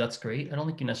want to, that's great. I don't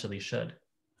think you necessarily should.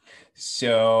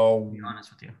 So, to be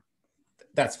honest with you,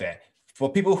 that's fair. For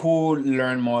people who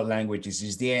learn more languages,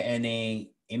 is there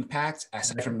any impact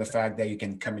aside from the fact that you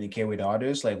can communicate with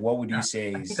others? Like, what would you say?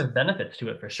 I think there's benefits to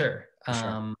it for sure.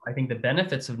 I think the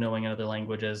benefits of knowing other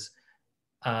languages,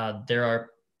 there's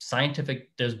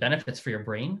benefits for your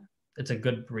brain. It's a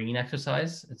good brain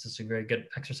exercise. It's just a very good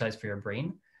exercise for your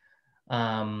brain.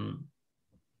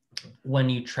 When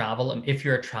you travel, if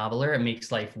you're a traveler, it makes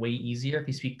life way easier if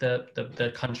you speak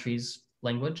the country's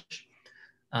language.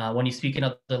 When you speak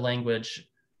another language,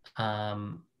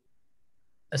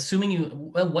 assuming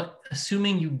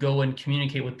you go and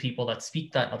communicate with people that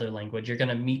speak that other language, you're going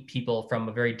to meet people from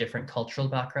a very different cultural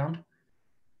background.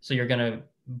 So you're going to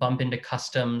bump into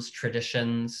customs,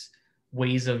 traditions,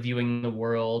 ways of viewing the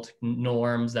world,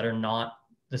 norms that are not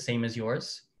the same as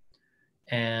yours.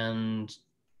 And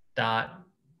that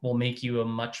will make you a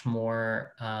much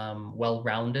more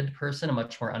well-rounded person, a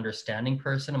much more understanding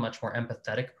person, a much more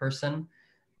empathetic person.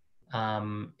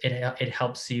 It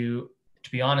helps you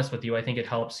to be honest with you, I think it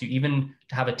helps you, even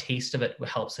to have a taste of it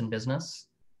helps in business.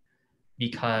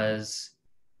 Because,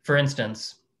 for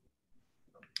instance,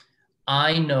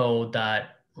 I know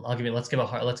that let's give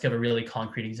a really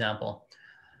concrete example.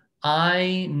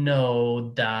 I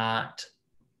know that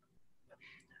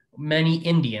many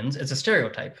Indians, it's a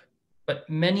stereotype, but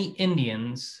many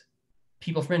Indians,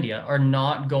 people from India, are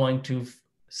not going to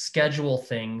schedule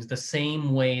things the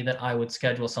same way that I would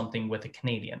schedule something with a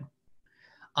Canadian.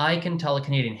 I can tell a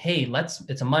Canadian, hey,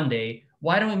 it's a Monday,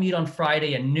 why don't we meet on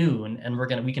Friday at noon and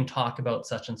we can talk about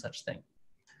such and such thing.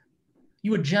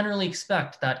 You would generally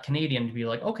expect that Canadian to be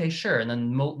like, okay, sure. And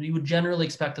then you would generally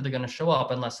expect that they're going to show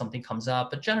up unless something comes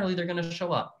up, but generally they're going to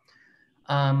show up.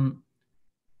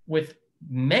 With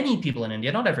many people in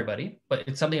India, not everybody, but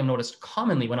it's something I've noticed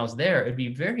commonly when I was there, it'd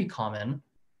be very common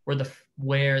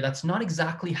where that's not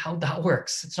exactly how that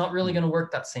works. It's not really going to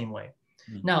work that same way.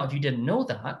 Now, if you didn't know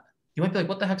that, you might be like,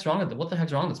 what the heck's wrong with it? What the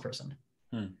heck's wrong with this person?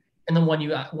 And then when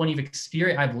you've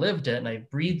experienced, I've lived it and I've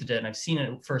breathed it and I've seen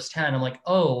it firsthand, I'm like,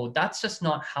 oh, that's just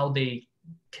not how they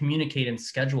communicate and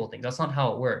schedule things. That's not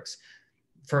how it works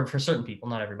for certain people,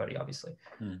 not everybody, obviously.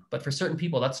 But for certain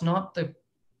people, that's not the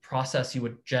process you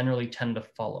would generally tend to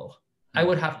follow. I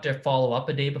would have to follow up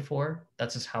a day before.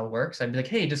 That's just how it works. I'd be like,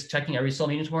 hey, just checking, are we still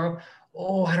meeting tomorrow?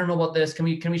 Oh, I don't know about this. Can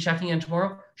we checking in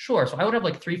tomorrow? Sure. So I would have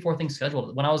like 3-4 things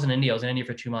scheduled. When I was in India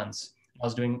for 2 months.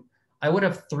 I would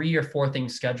have 3 or 4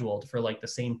 things scheduled for like the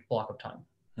same block of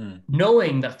time,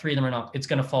 knowing that 3 of them it's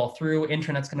going to fall through.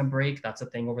 Internet's going to break. That's a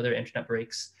thing over there. Internet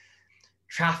breaks,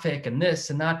 traffic and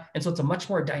this and that. And so it's a much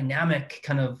more dynamic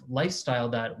kind of lifestyle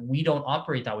that we don't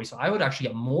operate that way. So I would actually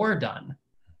get more done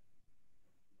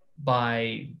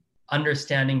by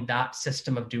understanding that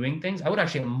system of doing things. I would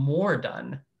actually get more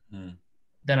done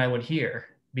than I would here.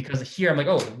 Because here I'm like,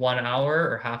 oh, 1 hour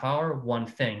or half hour, one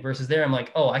thing. Versus there, I'm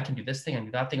like, oh, I can do this thing and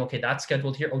do that thing. Okay, that's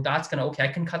scheduled here. Oh, okay, I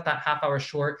can cut that half hour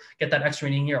short, get that extra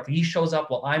meeting here. If he shows up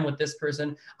while I'm with this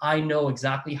person, I know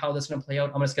exactly how this is gonna play out.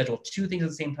 I'm gonna schedule 2 things at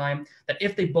the same time, that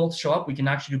if they both show up, we can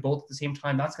actually do both at the same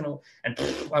time.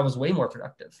 I was way more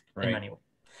productive in many ways.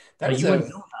 But you wouldn't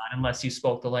know that unless you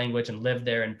spoke the language and lived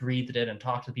there and breathed it and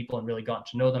talked to people and really got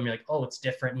to know them. You're like, oh, it's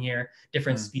different here,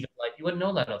 different speed of life. You wouldn't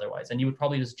know that otherwise. And you would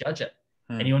probably just judge it.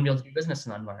 And you wouldn't be able to do business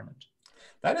in that environment.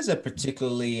 That is a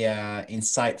particularly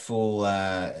insightful,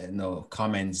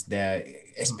 comments there,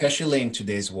 especially in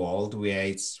today's world where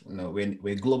it's, we're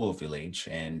a global village,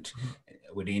 and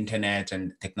with the internet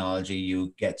and technology,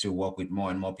 you get to work with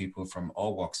more and more people from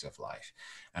all walks of life.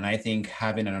 And I think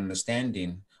having an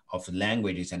understanding of the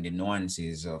languages and the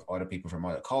nuances of other people from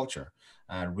other culture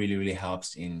really, really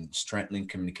helps in strengthening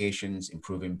communications,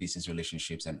 improving business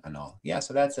relationships, and all. Yeah,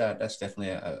 so that's definitely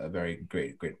a very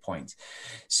great point.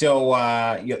 So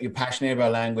you're passionate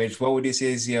about language. What would you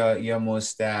say is your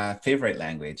most favorite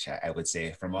language? I would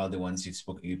say, from all the ones you've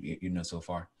spoken, you know so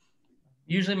far.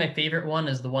 Usually my favorite one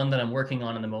is the one that I'm working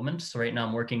on in the moment. So right now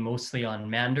I'm working mostly on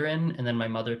Mandarin, and then my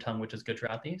mother tongue, which is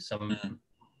Gujarati. So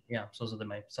yeah, so those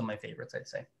are some of my favorites, I'd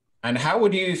say. And how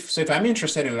would so if I'm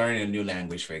interested in learning a new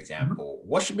language, for example,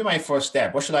 what should be my first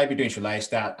step? What should I be doing? Should I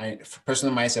start,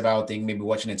 personally myself, I would think maybe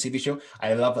watching a TV show.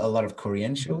 I love a lot of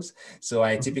Korean shows. So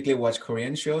I typically watch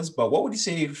Korean shows, but what would you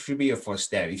say should be your first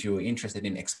step if you're interested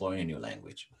in exploring a new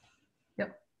language?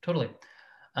 Yep, totally.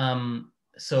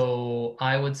 So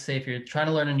I would say if you're trying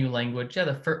to learn a new language,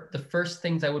 the first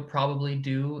things I would probably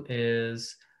do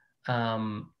is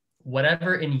so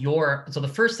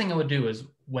the first thing I would do is,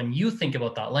 when you think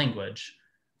about that language,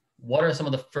 what are some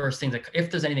of the first things that, if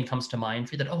there's anything comes to mind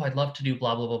for you that, oh, I'd love to do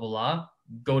blah, blah, blah, blah, blah,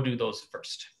 go do those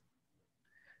first.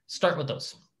 Start with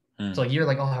those. So you're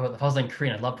like, oh, if I was in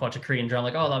Korean, I'd love to watch a Korean drama.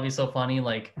 Like, oh, that'd be so funny.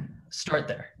 Like, start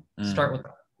there. Start with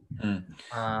that.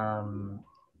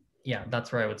 Yeah,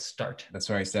 that's where I would start. That's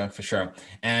where I start, for sure.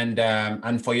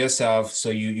 And for yourself, so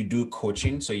you do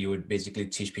coaching, so you would basically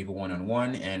teach people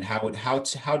one-on-one. And how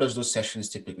does those sessions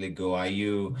typically go? Are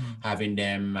you having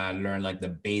them learn like the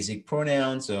basic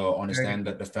pronouns or understand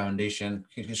the foundation?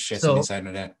 Can you share some insight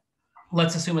on that?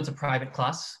 Let's assume it's a private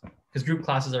class, because group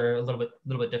classes are a little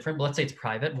bit different. But let's say it's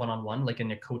private, one-on-one, like in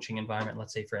a coaching environment.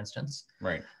 Let's say, for instance,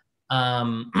 right.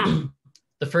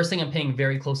 The first thing I'm paying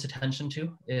very close attention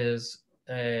to is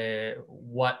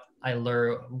what I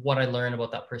learn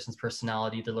about that person's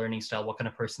personality, the learning style, what kind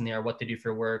of person they are, what they do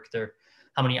for work,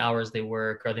 how many hours they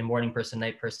work, are they morning person,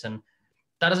 night person.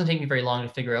 That doesn't take me very long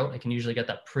to figure out. I can usually get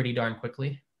that pretty darn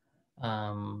quickly.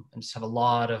 And just have a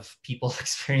lot of people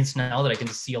experience now that I can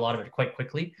just see a lot of it quite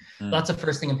quickly. That's the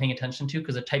first thing I'm paying attention to,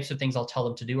 because the types of things I'll tell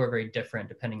them to do are very different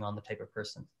depending on the type of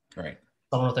person. Right.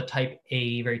 Someone with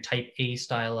a very type A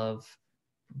style of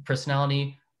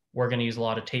personality we're going to use a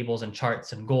lot of tables and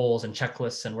charts and goals and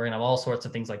checklists, and we're going to have all sorts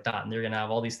of things like that. And they're going to have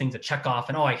all these things to check off,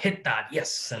 and, oh, I hit that.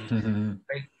 Yes. And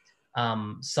right.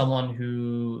 Someone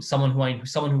who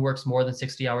works more than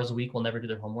 60 hours a week will never do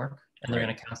their homework, and they're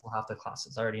going to cancel half their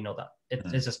classes. I already know that.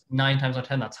 It's just 9 times out of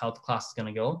 10, that's how the class is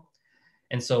going to go.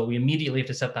 And so we immediately have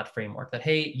to set that framework that,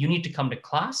 hey, you need to come to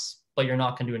class, but you're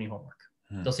not going to do any homework.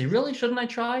 They'll say, really? Shouldn't I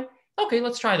try? Okay,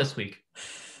 let's try this week.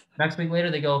 Next week later,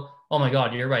 they go, oh my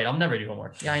God, you're right. I'll never do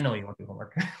homework. Yeah, I know you won't do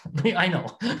homework. I know.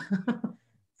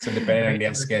 So depending on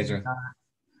their schedule.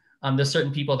 There's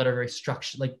certain people that are very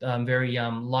structured, like very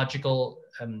logical.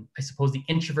 I suppose the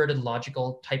introverted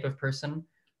logical type of person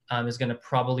is going to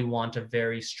probably want a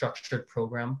very structured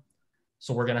program.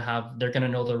 So they're going to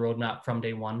know the roadmap from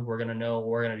day one. We're going to know,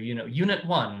 unit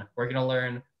 1, we're going to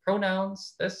learn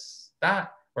pronouns, this,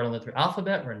 that. We're going to learn through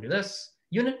alphabet. We're going to do this.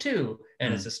 Unit 2.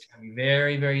 And it's just going to be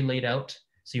very, very laid out.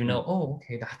 So oh,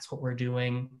 okay, that's what we're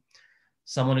doing.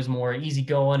 Someone who's more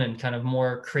easygoing and kind of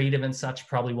more creative and such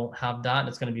probably won't have that.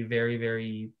 It's going to be very,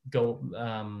 very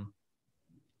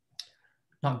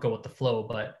not go with the flow,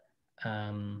 but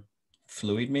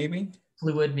fluid maybe?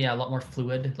 Fluid, yeah, a lot more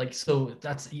fluid. Like, so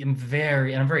I'm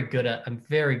very good at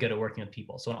working with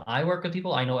people. So when I work with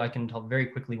people, I know I can tell very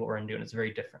quickly what we're going to do, and it's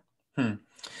very different.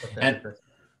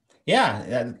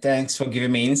 Yeah, thanks for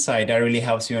giving me insight. That really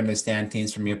helps you understand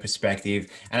things from your perspective.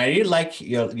 And I really like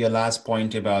your last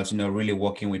point about, really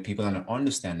working with people and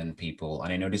understanding people.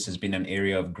 And I know this has been an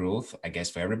area of growth, I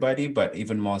guess, for everybody, but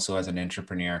even more so as an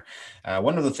entrepreneur.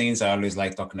 One of the things I always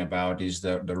like talking about is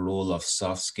the role of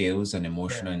soft skills and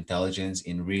emotional intelligence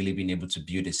in really being able to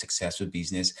build a successful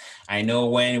business. I know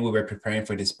when we were preparing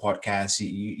for this podcast,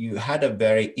 you had a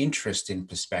very interesting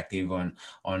perspective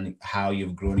on how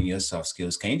you've grown in your soft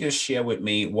skills. Can you just share with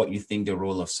me what you think the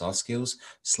role of soft skills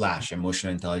 /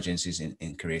 emotional intelligence is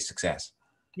in career success?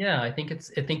 Yeah, I think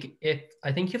you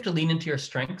have to lean into your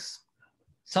strengths.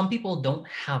 Some people don't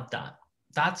have that.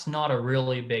 That's not a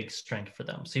really big strength for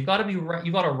them. So you've got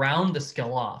to round the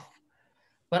skill off.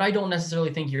 But I don't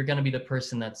necessarily think you're going to be the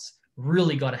person that's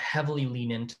really got to heavily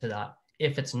lean into that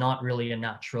if it's not really a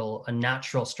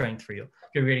natural strength for you.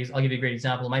 I'll give you a great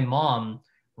example. My mom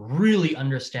really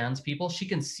understands people. She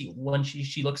can see when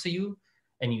she looks at you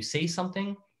and you say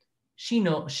something, she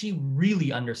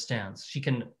really understands.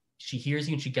 She hears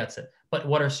you and she gets it. But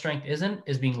what her strength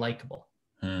is being likable.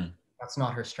 That's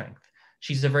not her strength.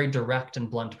 She's a very direct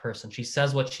and blunt person. She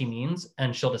says what she means,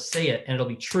 and she'll just say it, and it'll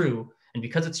be true. And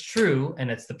because it's true and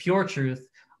it's the pure truth,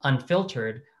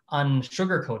 unfiltered,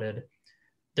 unsugar-coated,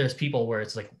 there's people where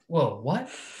it's like, whoa, what?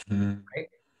 Right?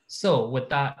 So with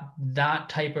that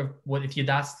type of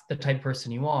that's the type of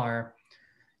person you are,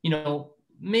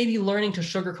 maybe learning to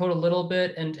sugarcoat a little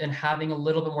bit and having a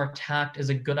little bit more tact is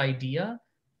a good idea,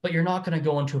 but you're not going to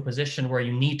go into a position where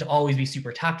you need to always be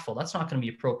super tactful. That's not going to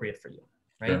be appropriate for you,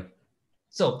 right? Sure.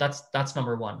 So that's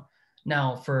number one.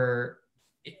 Now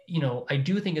I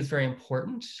do think it's very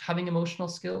important having emotional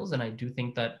skills, and I do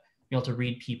think that to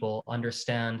read people,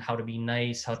 understand how to be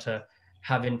nice, how to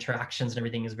have interactions and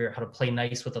everything how to play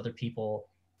nice with other people.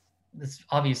 It's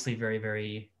obviously very,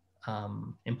 very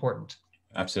important.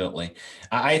 Absolutely.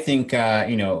 I think,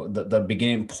 the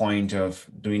beginning point of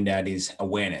doing that is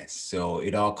awareness. So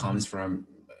it all comes from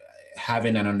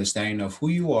having an understanding of who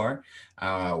you are,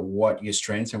 what your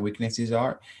strengths and weaknesses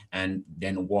are, and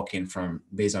then working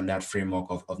based on that framework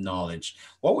of knowledge.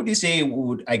 What would you say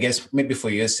I guess maybe for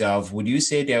yourself, would you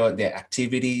say there are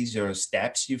activities or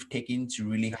steps you've taken to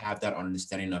really have that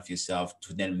understanding of yourself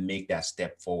to then make that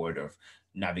step forward of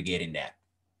navigating that?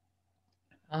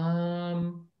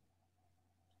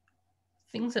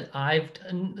 Things that I've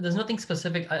done, there's nothing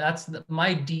specific. That's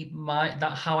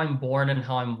how I'm born and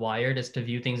how I'm wired is to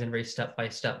view things in very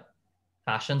step-by-step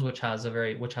fashions, which has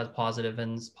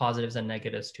positives and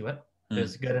negatives to it.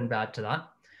 There's good and bad to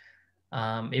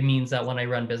that. It means that when I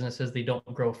run businesses, they don't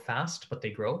grow fast, but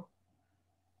they grow.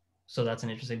 So that's an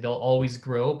interesting. They'll always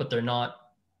grow, but they're not.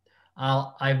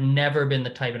 I've never been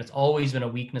the type, and it's always been a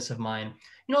weakness of mine.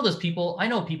 Those people. I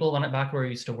know people back where I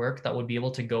used to work that would be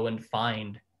able to go and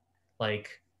find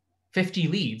like 50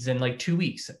 leads in like 2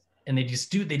 weeks, and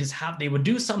they would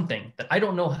do something that I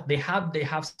don't know. They have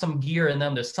some gear in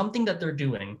them. There's something that they're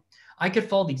doing. I could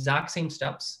follow the exact same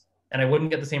steps and I wouldn't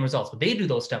get the same results, but they do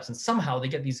those steps and somehow they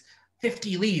get these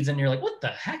 50 leads, and you're like, what the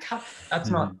heck?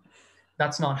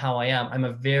 That's not how I am. I'm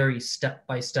a very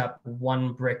step-by-step,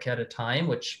 one brick at a time,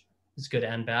 which is good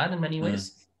and bad in many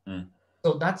ways.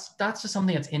 So that's just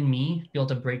something that's in me, be able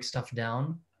to break stuff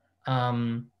down.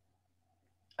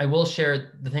 I will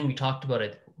share the thing we talked about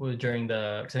because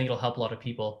I think it'll help a lot of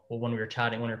people when we were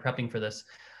chatting, when we were prepping for this.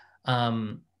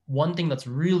 one thing that's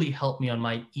really helped me on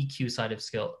my EQ side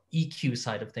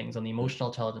of things, on the emotional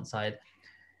intelligence side,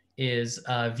 is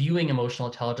viewing emotional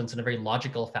intelligence in a very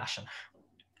logical fashion.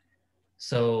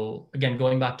 So again,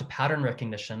 going back to pattern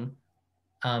recognition,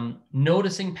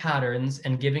 noticing patterns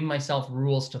and giving myself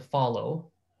rules to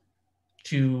follow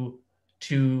to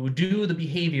do the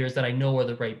behaviors that I know are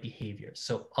the right behaviors.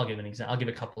 So I'll give an example. I'll give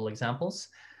a couple of examples.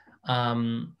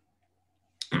 Actually,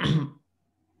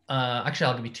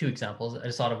 I'll give you two examples. I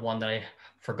just thought of one that I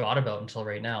forgot about until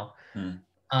right now.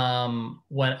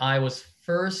 When I was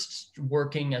first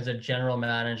working as a general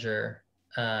manager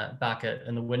back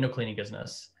in the window cleaning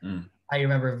business, I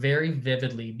remember very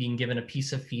vividly being given a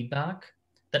piece of feedback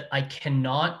that I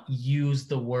cannot use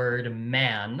the word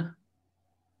man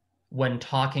when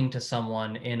talking to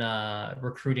someone in a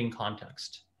recruiting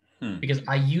context, because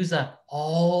I use that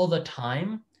all the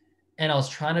time, and I was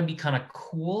trying to be kind of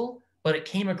cool, but it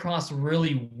came across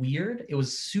really weird. It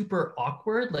was super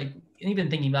awkward. Like, even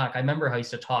thinking back, I remember how I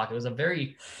used to talk. It was I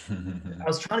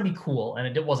was trying to be cool,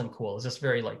 and it wasn't cool. It was just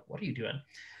very like, what are you doing?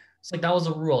 So like, that was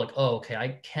a rule. Like, oh, okay,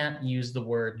 I can't use the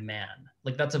word man.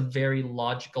 Like, that's a very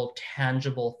logical,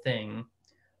 tangible thing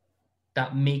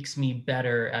that makes me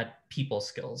better at people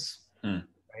skills,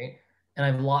 right? And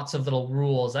I have lots of little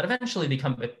rules that eventually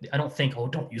become, I don't think, oh,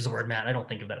 don't use the word man. I don't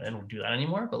think of that. I don't do that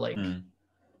anymore. But like,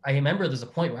 I remember there's a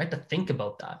point where I had to think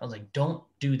about that. I was like, don't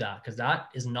do that, because that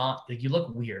is not, like, you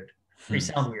look weird, or you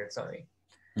sound weird, sorry.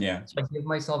 Yeah. So I give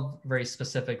myself very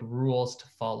specific rules to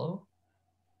follow.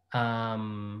 Give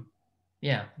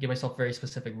myself very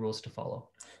specific rules to follow.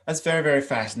 That's very, very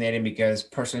fascinating, because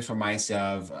personally for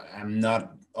myself, I'm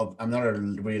not a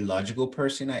really logical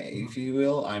person, if you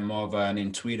will. I'm more of an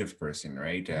intuitive person,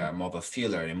 right? More of a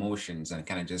feeler, emotions, and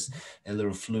kind of just a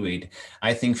little fluid.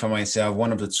 I think for myself,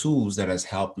 one of the tools that has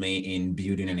helped me in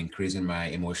building and increasing my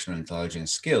emotional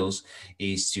intelligence skills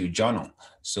is to journal.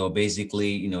 So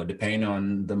basically, depending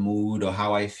on the mood or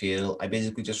how I feel, I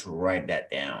basically just write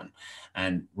that down.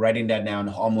 And writing that down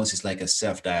almost is like a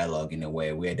self-dialogue in a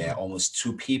way, where there are almost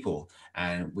two people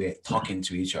and we're talking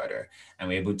to each other, and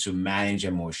we're able to manage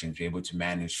emotions, we're able to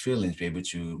manage feelings, we're able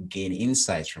to gain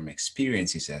insights from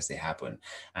experiences as they happen.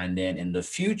 And then in the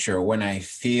future, when I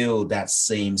feel that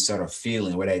same sort of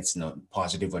feeling, whether it's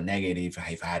positive or negative,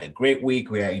 if I had a great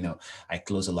week where I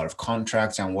close a lot of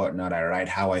contracts and whatnot, I write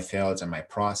how I felt and my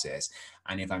process.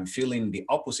 And if I'm feeling the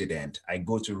opposite end, I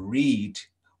go to read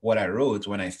what I wrote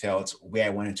when I felt where I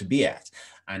wanted to be at.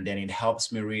 And then it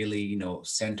helps me really,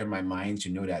 center my mind to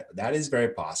know that that is very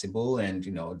possible. And,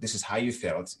 this is how you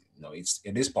felt.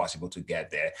 It is possible to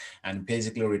get there, and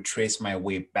basically retrace my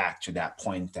way back to that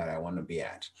point that I want to be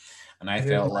at. And I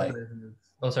felt like,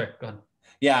 oh, sorry, go ahead.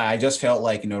 Yeah, I just felt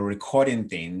like, recording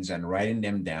things and writing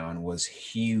them down was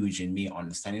huge in me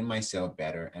understanding myself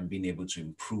better and being able to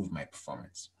improve my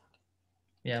performance.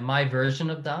 Yeah, my version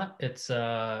of that, it's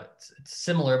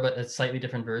similar, but it's slightly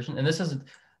different version. And this is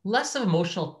less of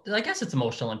emotional, I guess it's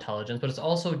emotional intelligence, but it's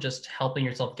also just helping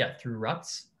yourself get through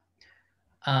ruts.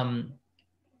 I'll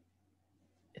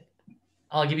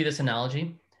give you this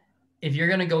analogy. If you're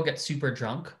going to go get super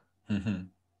drunk,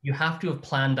 you have to have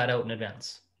planned that out in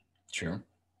advance. True.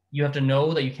 You have to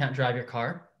know that you can't drive your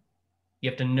car.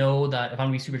 You have to know that if I'm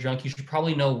going to be super drunk, you should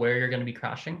probably know where you're going to be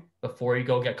crashing before you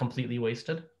go get completely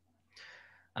wasted.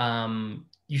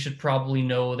 You should probably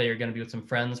know that you're going to be with some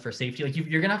friends for safety. Like, you're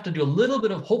going to have to do a little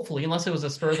bit of, hopefully, unless it was a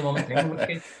spur of the moment thing, in which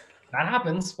case that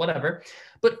happens, whatever.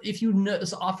 But if you know,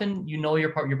 so often,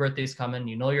 your birthday's coming,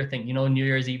 your thing, New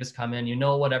Year's Eve is coming,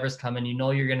 whatever's coming,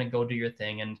 you're going to go do your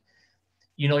thing, and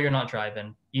you're not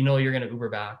driving, you're going to Uber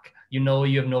back, you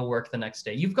have no work the next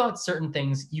day. You've got certain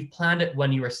things, you've planned it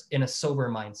when you were in a sober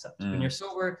mindset. When you're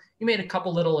sober, you made a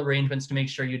couple little arrangements to make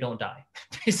sure you don't die,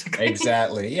 basically.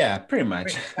 Exactly. Yeah, pretty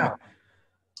much. Now,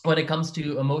 when it comes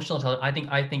to emotional intelligence,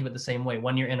 I think of it the same way.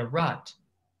 When you're in a rut,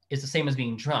 it's the same as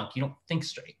being drunk. You don't think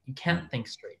straight. You can't think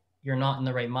straight. You're not in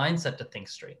the right mindset to think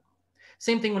straight.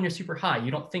 Same thing when you're super high.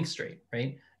 You don't think straight,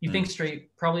 right? You think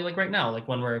straight probably like right now, like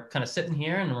when we're kind of sitting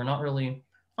here and we're not really,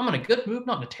 I'm in a good mood,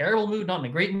 not in a terrible mood, not in a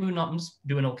great mood, I'm just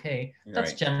doing okay.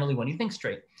 That's generally when you think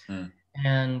straight.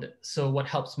 And so what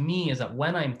helps me is that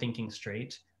when I'm thinking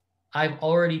straight, I've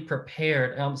already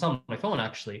prepared, it's on my phone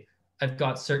actually, I've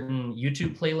got certain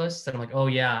YouTube playlists that I'm like, oh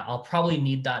yeah, I'll probably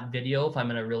need that video if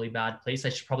I'm in a really bad place. I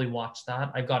should probably watch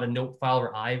that. I've got a note file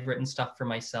where I've written stuff for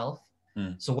myself.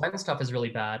 So when stuff is really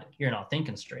bad, you're not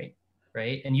thinking straight,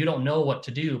 right? And you don't know what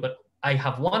to do, but I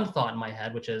have one thought in my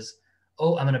head, which is,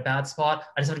 oh, I'm in a bad spot.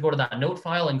 I just have to go to that note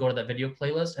file and go to that video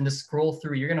playlist and just scroll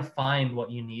through. You're going to find what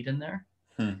you need in there.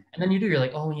 And then you're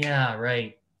like, oh yeah,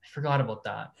 right. I forgot about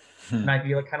that. And I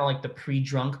feel like kind of like the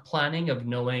pre-drunk planning of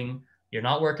knowing you're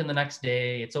not working the next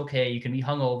day. It's okay. You can be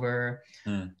hungover.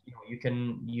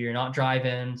 You're not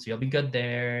driving, so you'll be good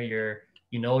there. You're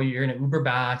gonna Uber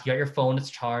back. You got your phone, it's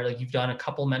charged. Like you've done a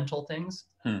couple mental things.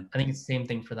 I think it's the same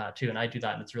thing for that too. And I do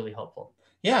that and it's really helpful.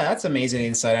 Yeah, that's amazing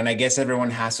insight. And I guess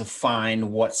everyone has to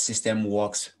find what system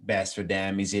works best for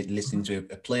them. Is it listening to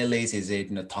a playlist? Is it,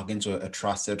 talking to a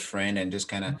trusted friend and just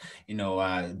kind of,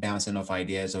 bouncing off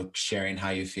ideas or sharing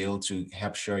how you feel to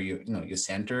help sure you're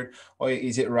centered? Or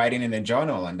is it writing in a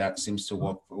journal? And that seems to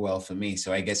work well for me.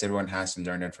 So I guess everyone has to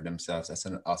learn that for themselves. That's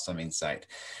an awesome insight.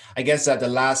 I guess the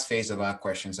last phase of our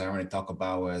questions I want to talk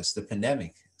about was the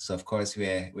pandemic. So of course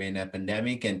we're in a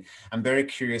pandemic, and I'm very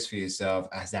curious for yourself.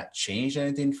 Has that changed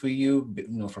anything for you?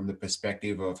 From the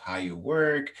perspective of how you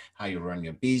work, how you run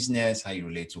your business, how you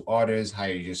relate to others, how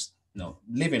you just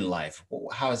living life.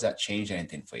 How has that changed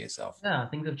anything for yourself? Yeah,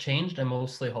 things have changed. I'm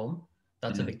mostly home.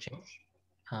 That's a big change.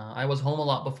 I was home a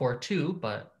lot before too,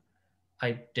 but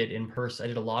I did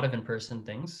a lot of in-person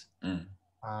things.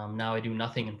 Now I do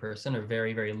nothing in person or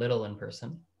very, very little in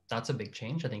person. That's a big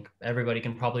change. I think everybody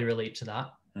can probably relate to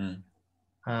that.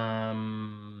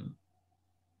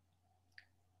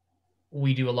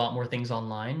 We do a lot more things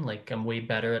online. Like I'm way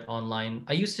better at online.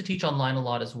 I used to teach online a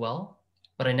lot as well,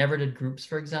 but I never did groups,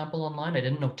 for example, online. I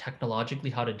didn't know technologically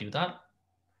how to do that.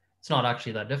 It's not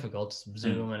actually that difficult. It's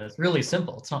Zoom and it's really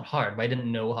simple. It's not hard, but I didn't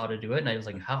know how to do it. And I was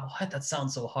like, what? That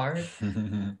sounds so hard.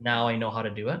 Now I know how to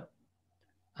do it.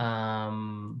 I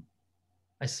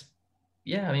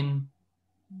mean,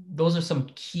 those are some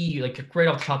key, like right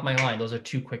off the top of my mind, those are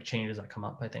two quick changes that come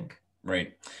up, I think.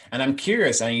 Right. And I'm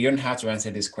curious, and you don't have to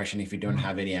answer this question if you don't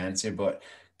have any answer, but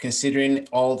considering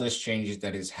all those changes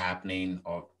that is happening,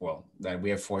 or that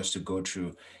we are forced to go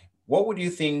through, what would you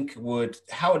think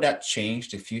how would that change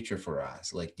the future for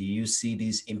us? Like, do you see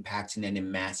this impacting any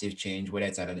massive change, whether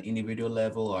it's at an individual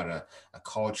level or a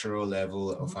cultural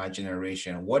level of our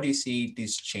generation? What do you see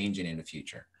this changing in the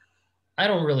future? I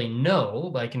don't really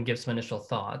know, but I can give some initial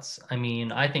thoughts. I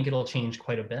mean, I think it'll change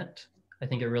quite a bit. I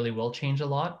think it really will change a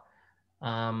lot.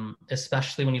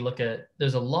 Especially when you look at,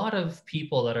 there's a lot of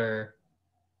people that are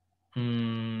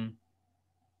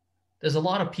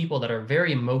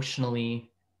very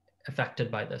emotionally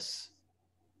affected by this.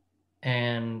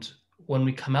 And when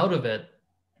we come out of it,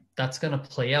 that's going to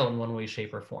play out in one way,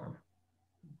 shape, or form.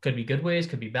 Could be good ways,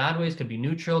 could be bad ways, could be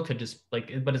neutral, could just but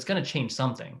it's going to change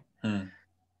something.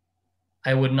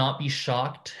 I would not be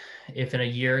shocked if in a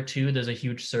year or two there's a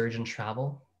huge surge in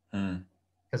travel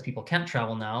because people can't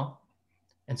travel now.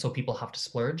 And so people have to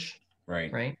splurge.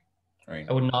 Right.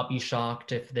 I would not be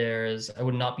shocked if there's a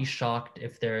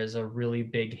really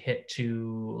big hit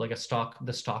to like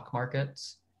the stock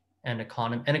markets and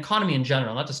economy in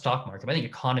general, not the stock market, but I think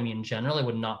economy in general. I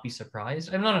would not be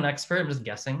surprised. I'm not an expert. I'm just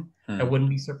guessing. I wouldn't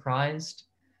be surprised.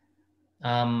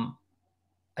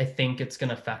 I think it's going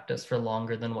to affect us for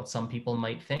longer than what some people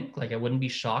might think. Like I wouldn't be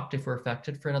shocked if we're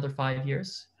affected for another 5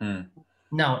 years.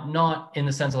 Now, not in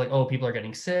the sense of like, oh, people are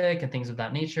getting sick and things of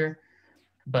that nature,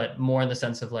 but more in the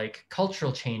sense of like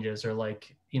cultural changes or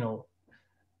like,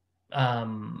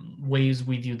 ways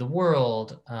we view the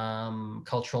world,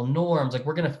 cultural norms. Like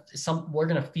we're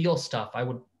gonna feel stuff. I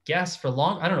would guess for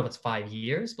long. I don't know if it's 5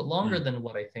 years, but longer than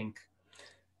what I think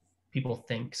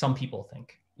some people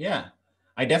think. Yeah.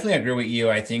 I definitely agree with you.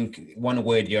 I think one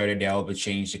way or the other, they'll be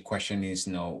changed. The question is,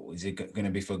 is it going to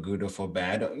be for good or for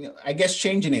bad? I guess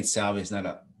changing itself is not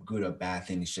a good or bad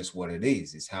thing. It's just what it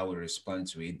is. It's how we respond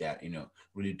to it that,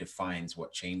 really defines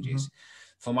what changes.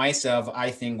 For myself,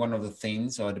 I think one of the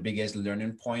things or the biggest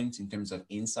learning points in terms of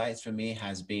insights for me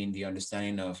has been the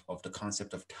understanding of the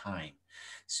concept of time.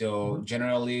 So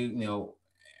generally,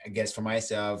 I guess for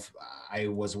myself, I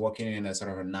was working in a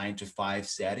sort of a 9 to 5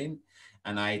 setting.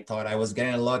 And I thought I was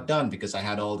getting a lot done because I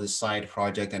had all this side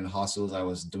project and hustles. I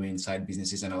was doing side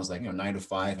businesses and I was like, 9 to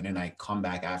 5. And then I come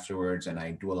back afterwards and I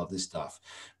do all of this stuff.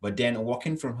 But then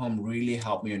working from home really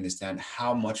helped me understand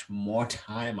how much more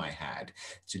time I had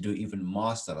to do even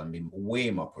more stuff and be way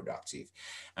more productive.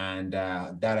 And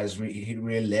that has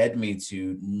really led me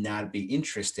to not be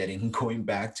interested in going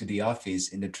back to the office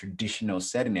in the traditional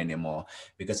setting anymore,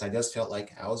 because I just felt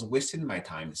like I was wasting my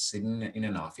time sitting in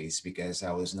an office because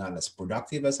I was not as productive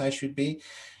as I should be.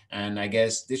 And I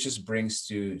guess this just brings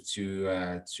to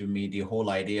me the whole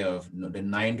idea of, you know, the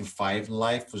 9 to 5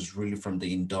 life was really from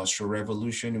the Industrial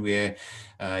Revolution, where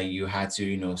you had to,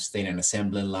 you know, stay in an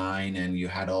assembly line and you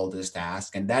had all this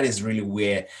task, and that is really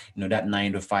where, you know, that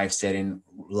 9 to 5 setting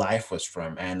life was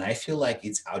from. And I feel like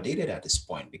it's outdated at this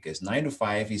point, because 9 to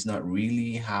 5 is not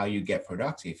really how you get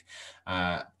productive.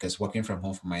 Because working from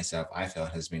home for myself, I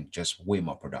felt has been just way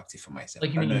more productive for myself.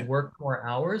 Like, you I don't mean you know. work more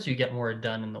hours, you get more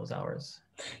done in those hours?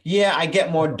 Yeah, I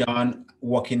get more done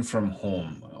working from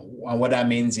home. And what that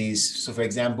means is, so for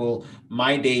example,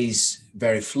 my day is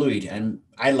very fluid, and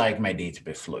I like my day to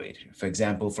be fluid. For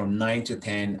example, from 9 to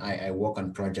 10, I work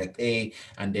on project A,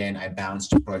 and then I bounce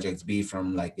to project B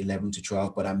from like 11 to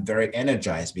 12. But I'm very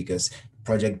energized because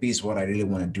project B is what I really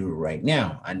want to do right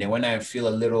now. And then when I feel a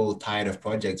little tired of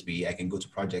project B, I can go to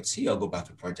project C or go back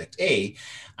to project A.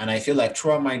 And I feel like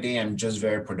throughout my day, I'm just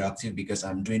very productive because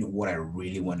I'm doing what I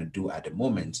really want to do at the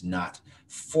moment, not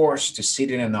forced to sit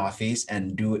in an office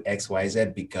and do X, Y, Z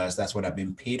because that's what I've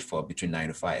been paid for between 9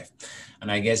 to 5.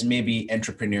 And I guess maybe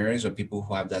entrepreneurs or people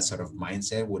who have that sort of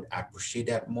mindset would appreciate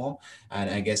that more. And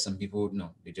I guess some people, you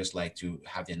know, they just like to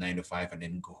have their 9 to 5 and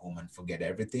then go home and forget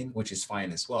everything, which is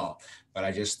fine as well. But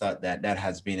I just thought that that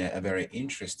has been a very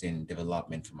interesting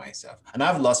development for myself. And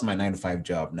I've lost my 9 to 5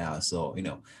 job now. So, you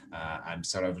know, I'm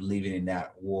sort of living in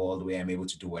that world where I'm able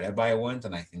to do whatever I want,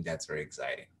 and I think that's very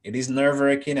exciting. It is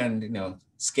nerve-wracking and, you know,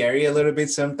 scary a little bit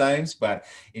sometimes, but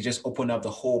it just opened up the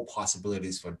whole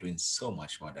possibilities for doing so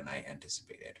much more than I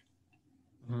anticipated.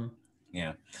 Mm-hmm.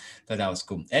 Yeah, so that was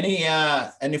cool.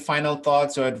 Any final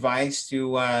thoughts or advice to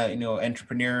you know,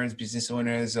 entrepreneurs, business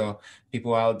owners, or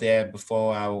people out there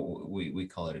before we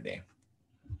call it a day?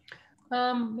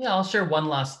 Yeah, I'll share one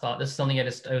last thought. This is something I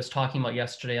was talking about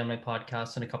yesterday on my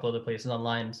podcast and a couple other places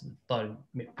online. So thought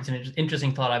it's an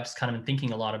interesting thought I've just kind of been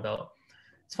thinking a lot about.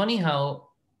 It's funny how,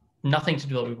 nothing to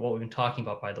do with what we've been talking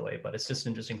about, by the way, but it's just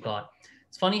an interesting thought.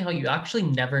 It's funny how you actually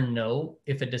never know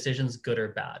if a decision's good or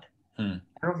bad. I don't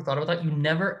know if you thought about that. You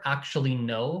never actually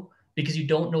know because you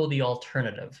don't know the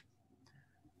alternative.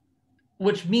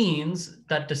 Which means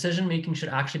that decision making should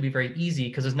actually be very easy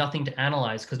because there's nothing to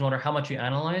analyze. Because no matter how much you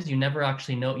analyze, you never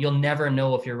actually know. You'll never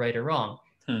know if you're right or wrong.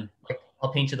 Like,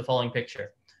 I'll paint you the following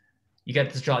picture. You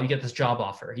get this job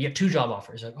offer. You get 2 job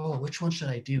offers. Like, oh, which one should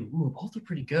I do? Ooh, both are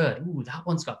pretty good. Ooh, that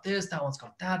one's got this, that one's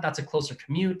got that. That's a closer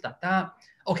commute, that.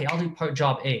 Okay, I'll do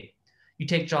job A. You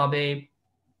take job A,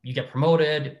 you get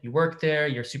promoted, you work there,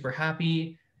 you're super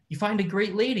happy. You find a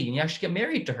great lady and you actually get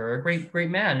married to her, a great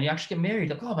man, and you actually get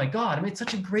married. Like, oh my God, I made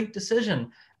such a great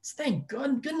decision. Thank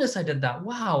goodness I did that.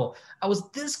 Wow, I was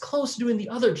this close to doing the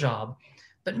other job.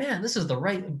 But man, this is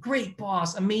great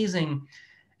boss, amazing.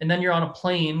 And then you're on a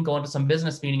plane going to some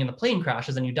business meeting and the plane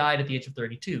crashes and you died at the age of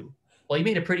 32. Well, you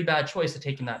made a pretty bad choice of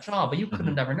taking that job, but you could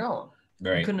have never known.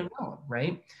 Right. You couldn't have known,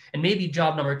 right? And maybe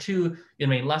job number 2, you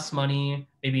made less money,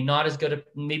 maybe not as good,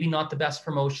 maybe not the best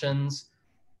promotions.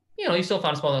 You know, you still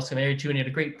found a small house to marry to and you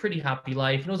had a pretty happy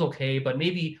life. And it was okay, but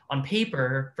maybe on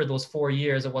paper for those 4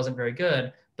 years, it wasn't very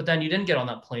good. But then you didn't get on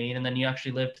that plane and then you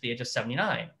actually lived to the age of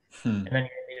 79. And then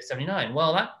you're at 79.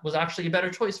 Well, that was actually a better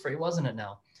choice for you, wasn't it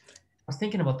now? I was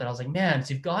thinking about that. I was like, man,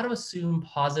 so you've got to assume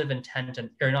positive intent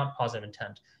or not positive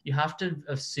intent. You have to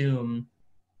assume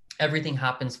everything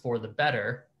happens for the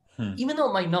better, even though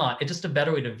it might not. It's just a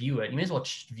better way to view it. You may as well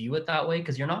view it that way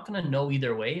because you're not going to know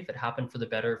either way if it happened for the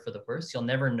better or for the worse. You'll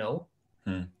never know.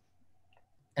 And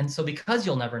so because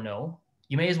you'll never know,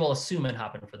 you may as well assume it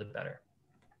happened for the better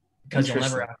because you'll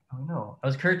never actually know. It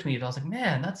was occurred to me. I was like,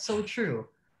 man, that's so true.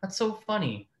 That's so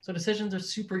funny. So decisions are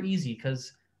super easy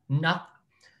because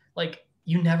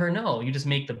you never know. You just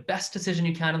make the best decision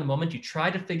you can in the moment. You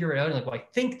try to figure it out. And like, well, I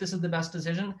think this is the best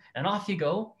decision. And off you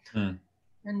go. And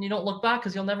you don't look back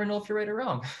because you'll never know if you're right or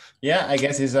wrong. Yeah, I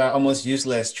guess it's almost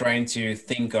useless trying to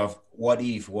think of what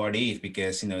if,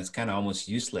 because, you know, it's kind of almost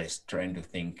useless trying to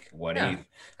think what if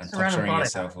and torturing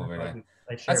yourself over that.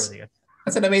 I share with you.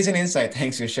 That's an amazing insight.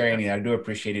 Thanks for sharing it. I do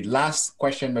appreciate it. Last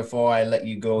question before I let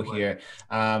you go here.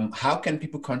 How can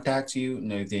people contact you? You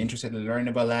know, if they're interested in learning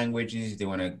about languages, if they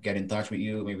want to get in touch with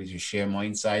you, maybe to share more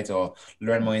insights or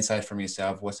learn more insight from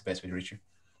yourself, what's the best way to reach you?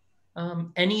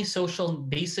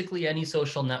 Basically any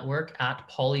social network at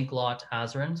Polyglot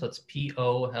Azren. So it's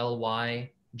POLYGLOT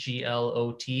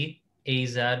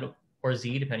AZ or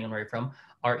Z, depending on where you're from,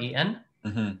 REN.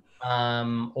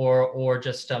 Or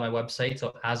just my website.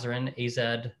 So Azren, AZ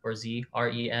or Z,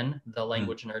 REN,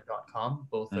 thelanguagenerd.com.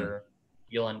 Both are,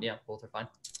 both are fine.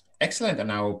 Excellent.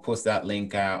 And I will post that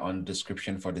link on the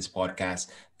description for this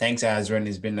podcast. Thanks, Azren.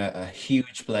 It's been a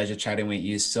huge pleasure chatting with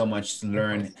you. So much to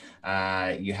learn.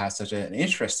 You have such an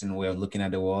interesting way of looking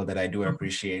at the world that I do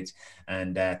appreciate.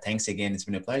 And thanks again. It's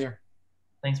been a pleasure.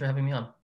 Thanks for having me on.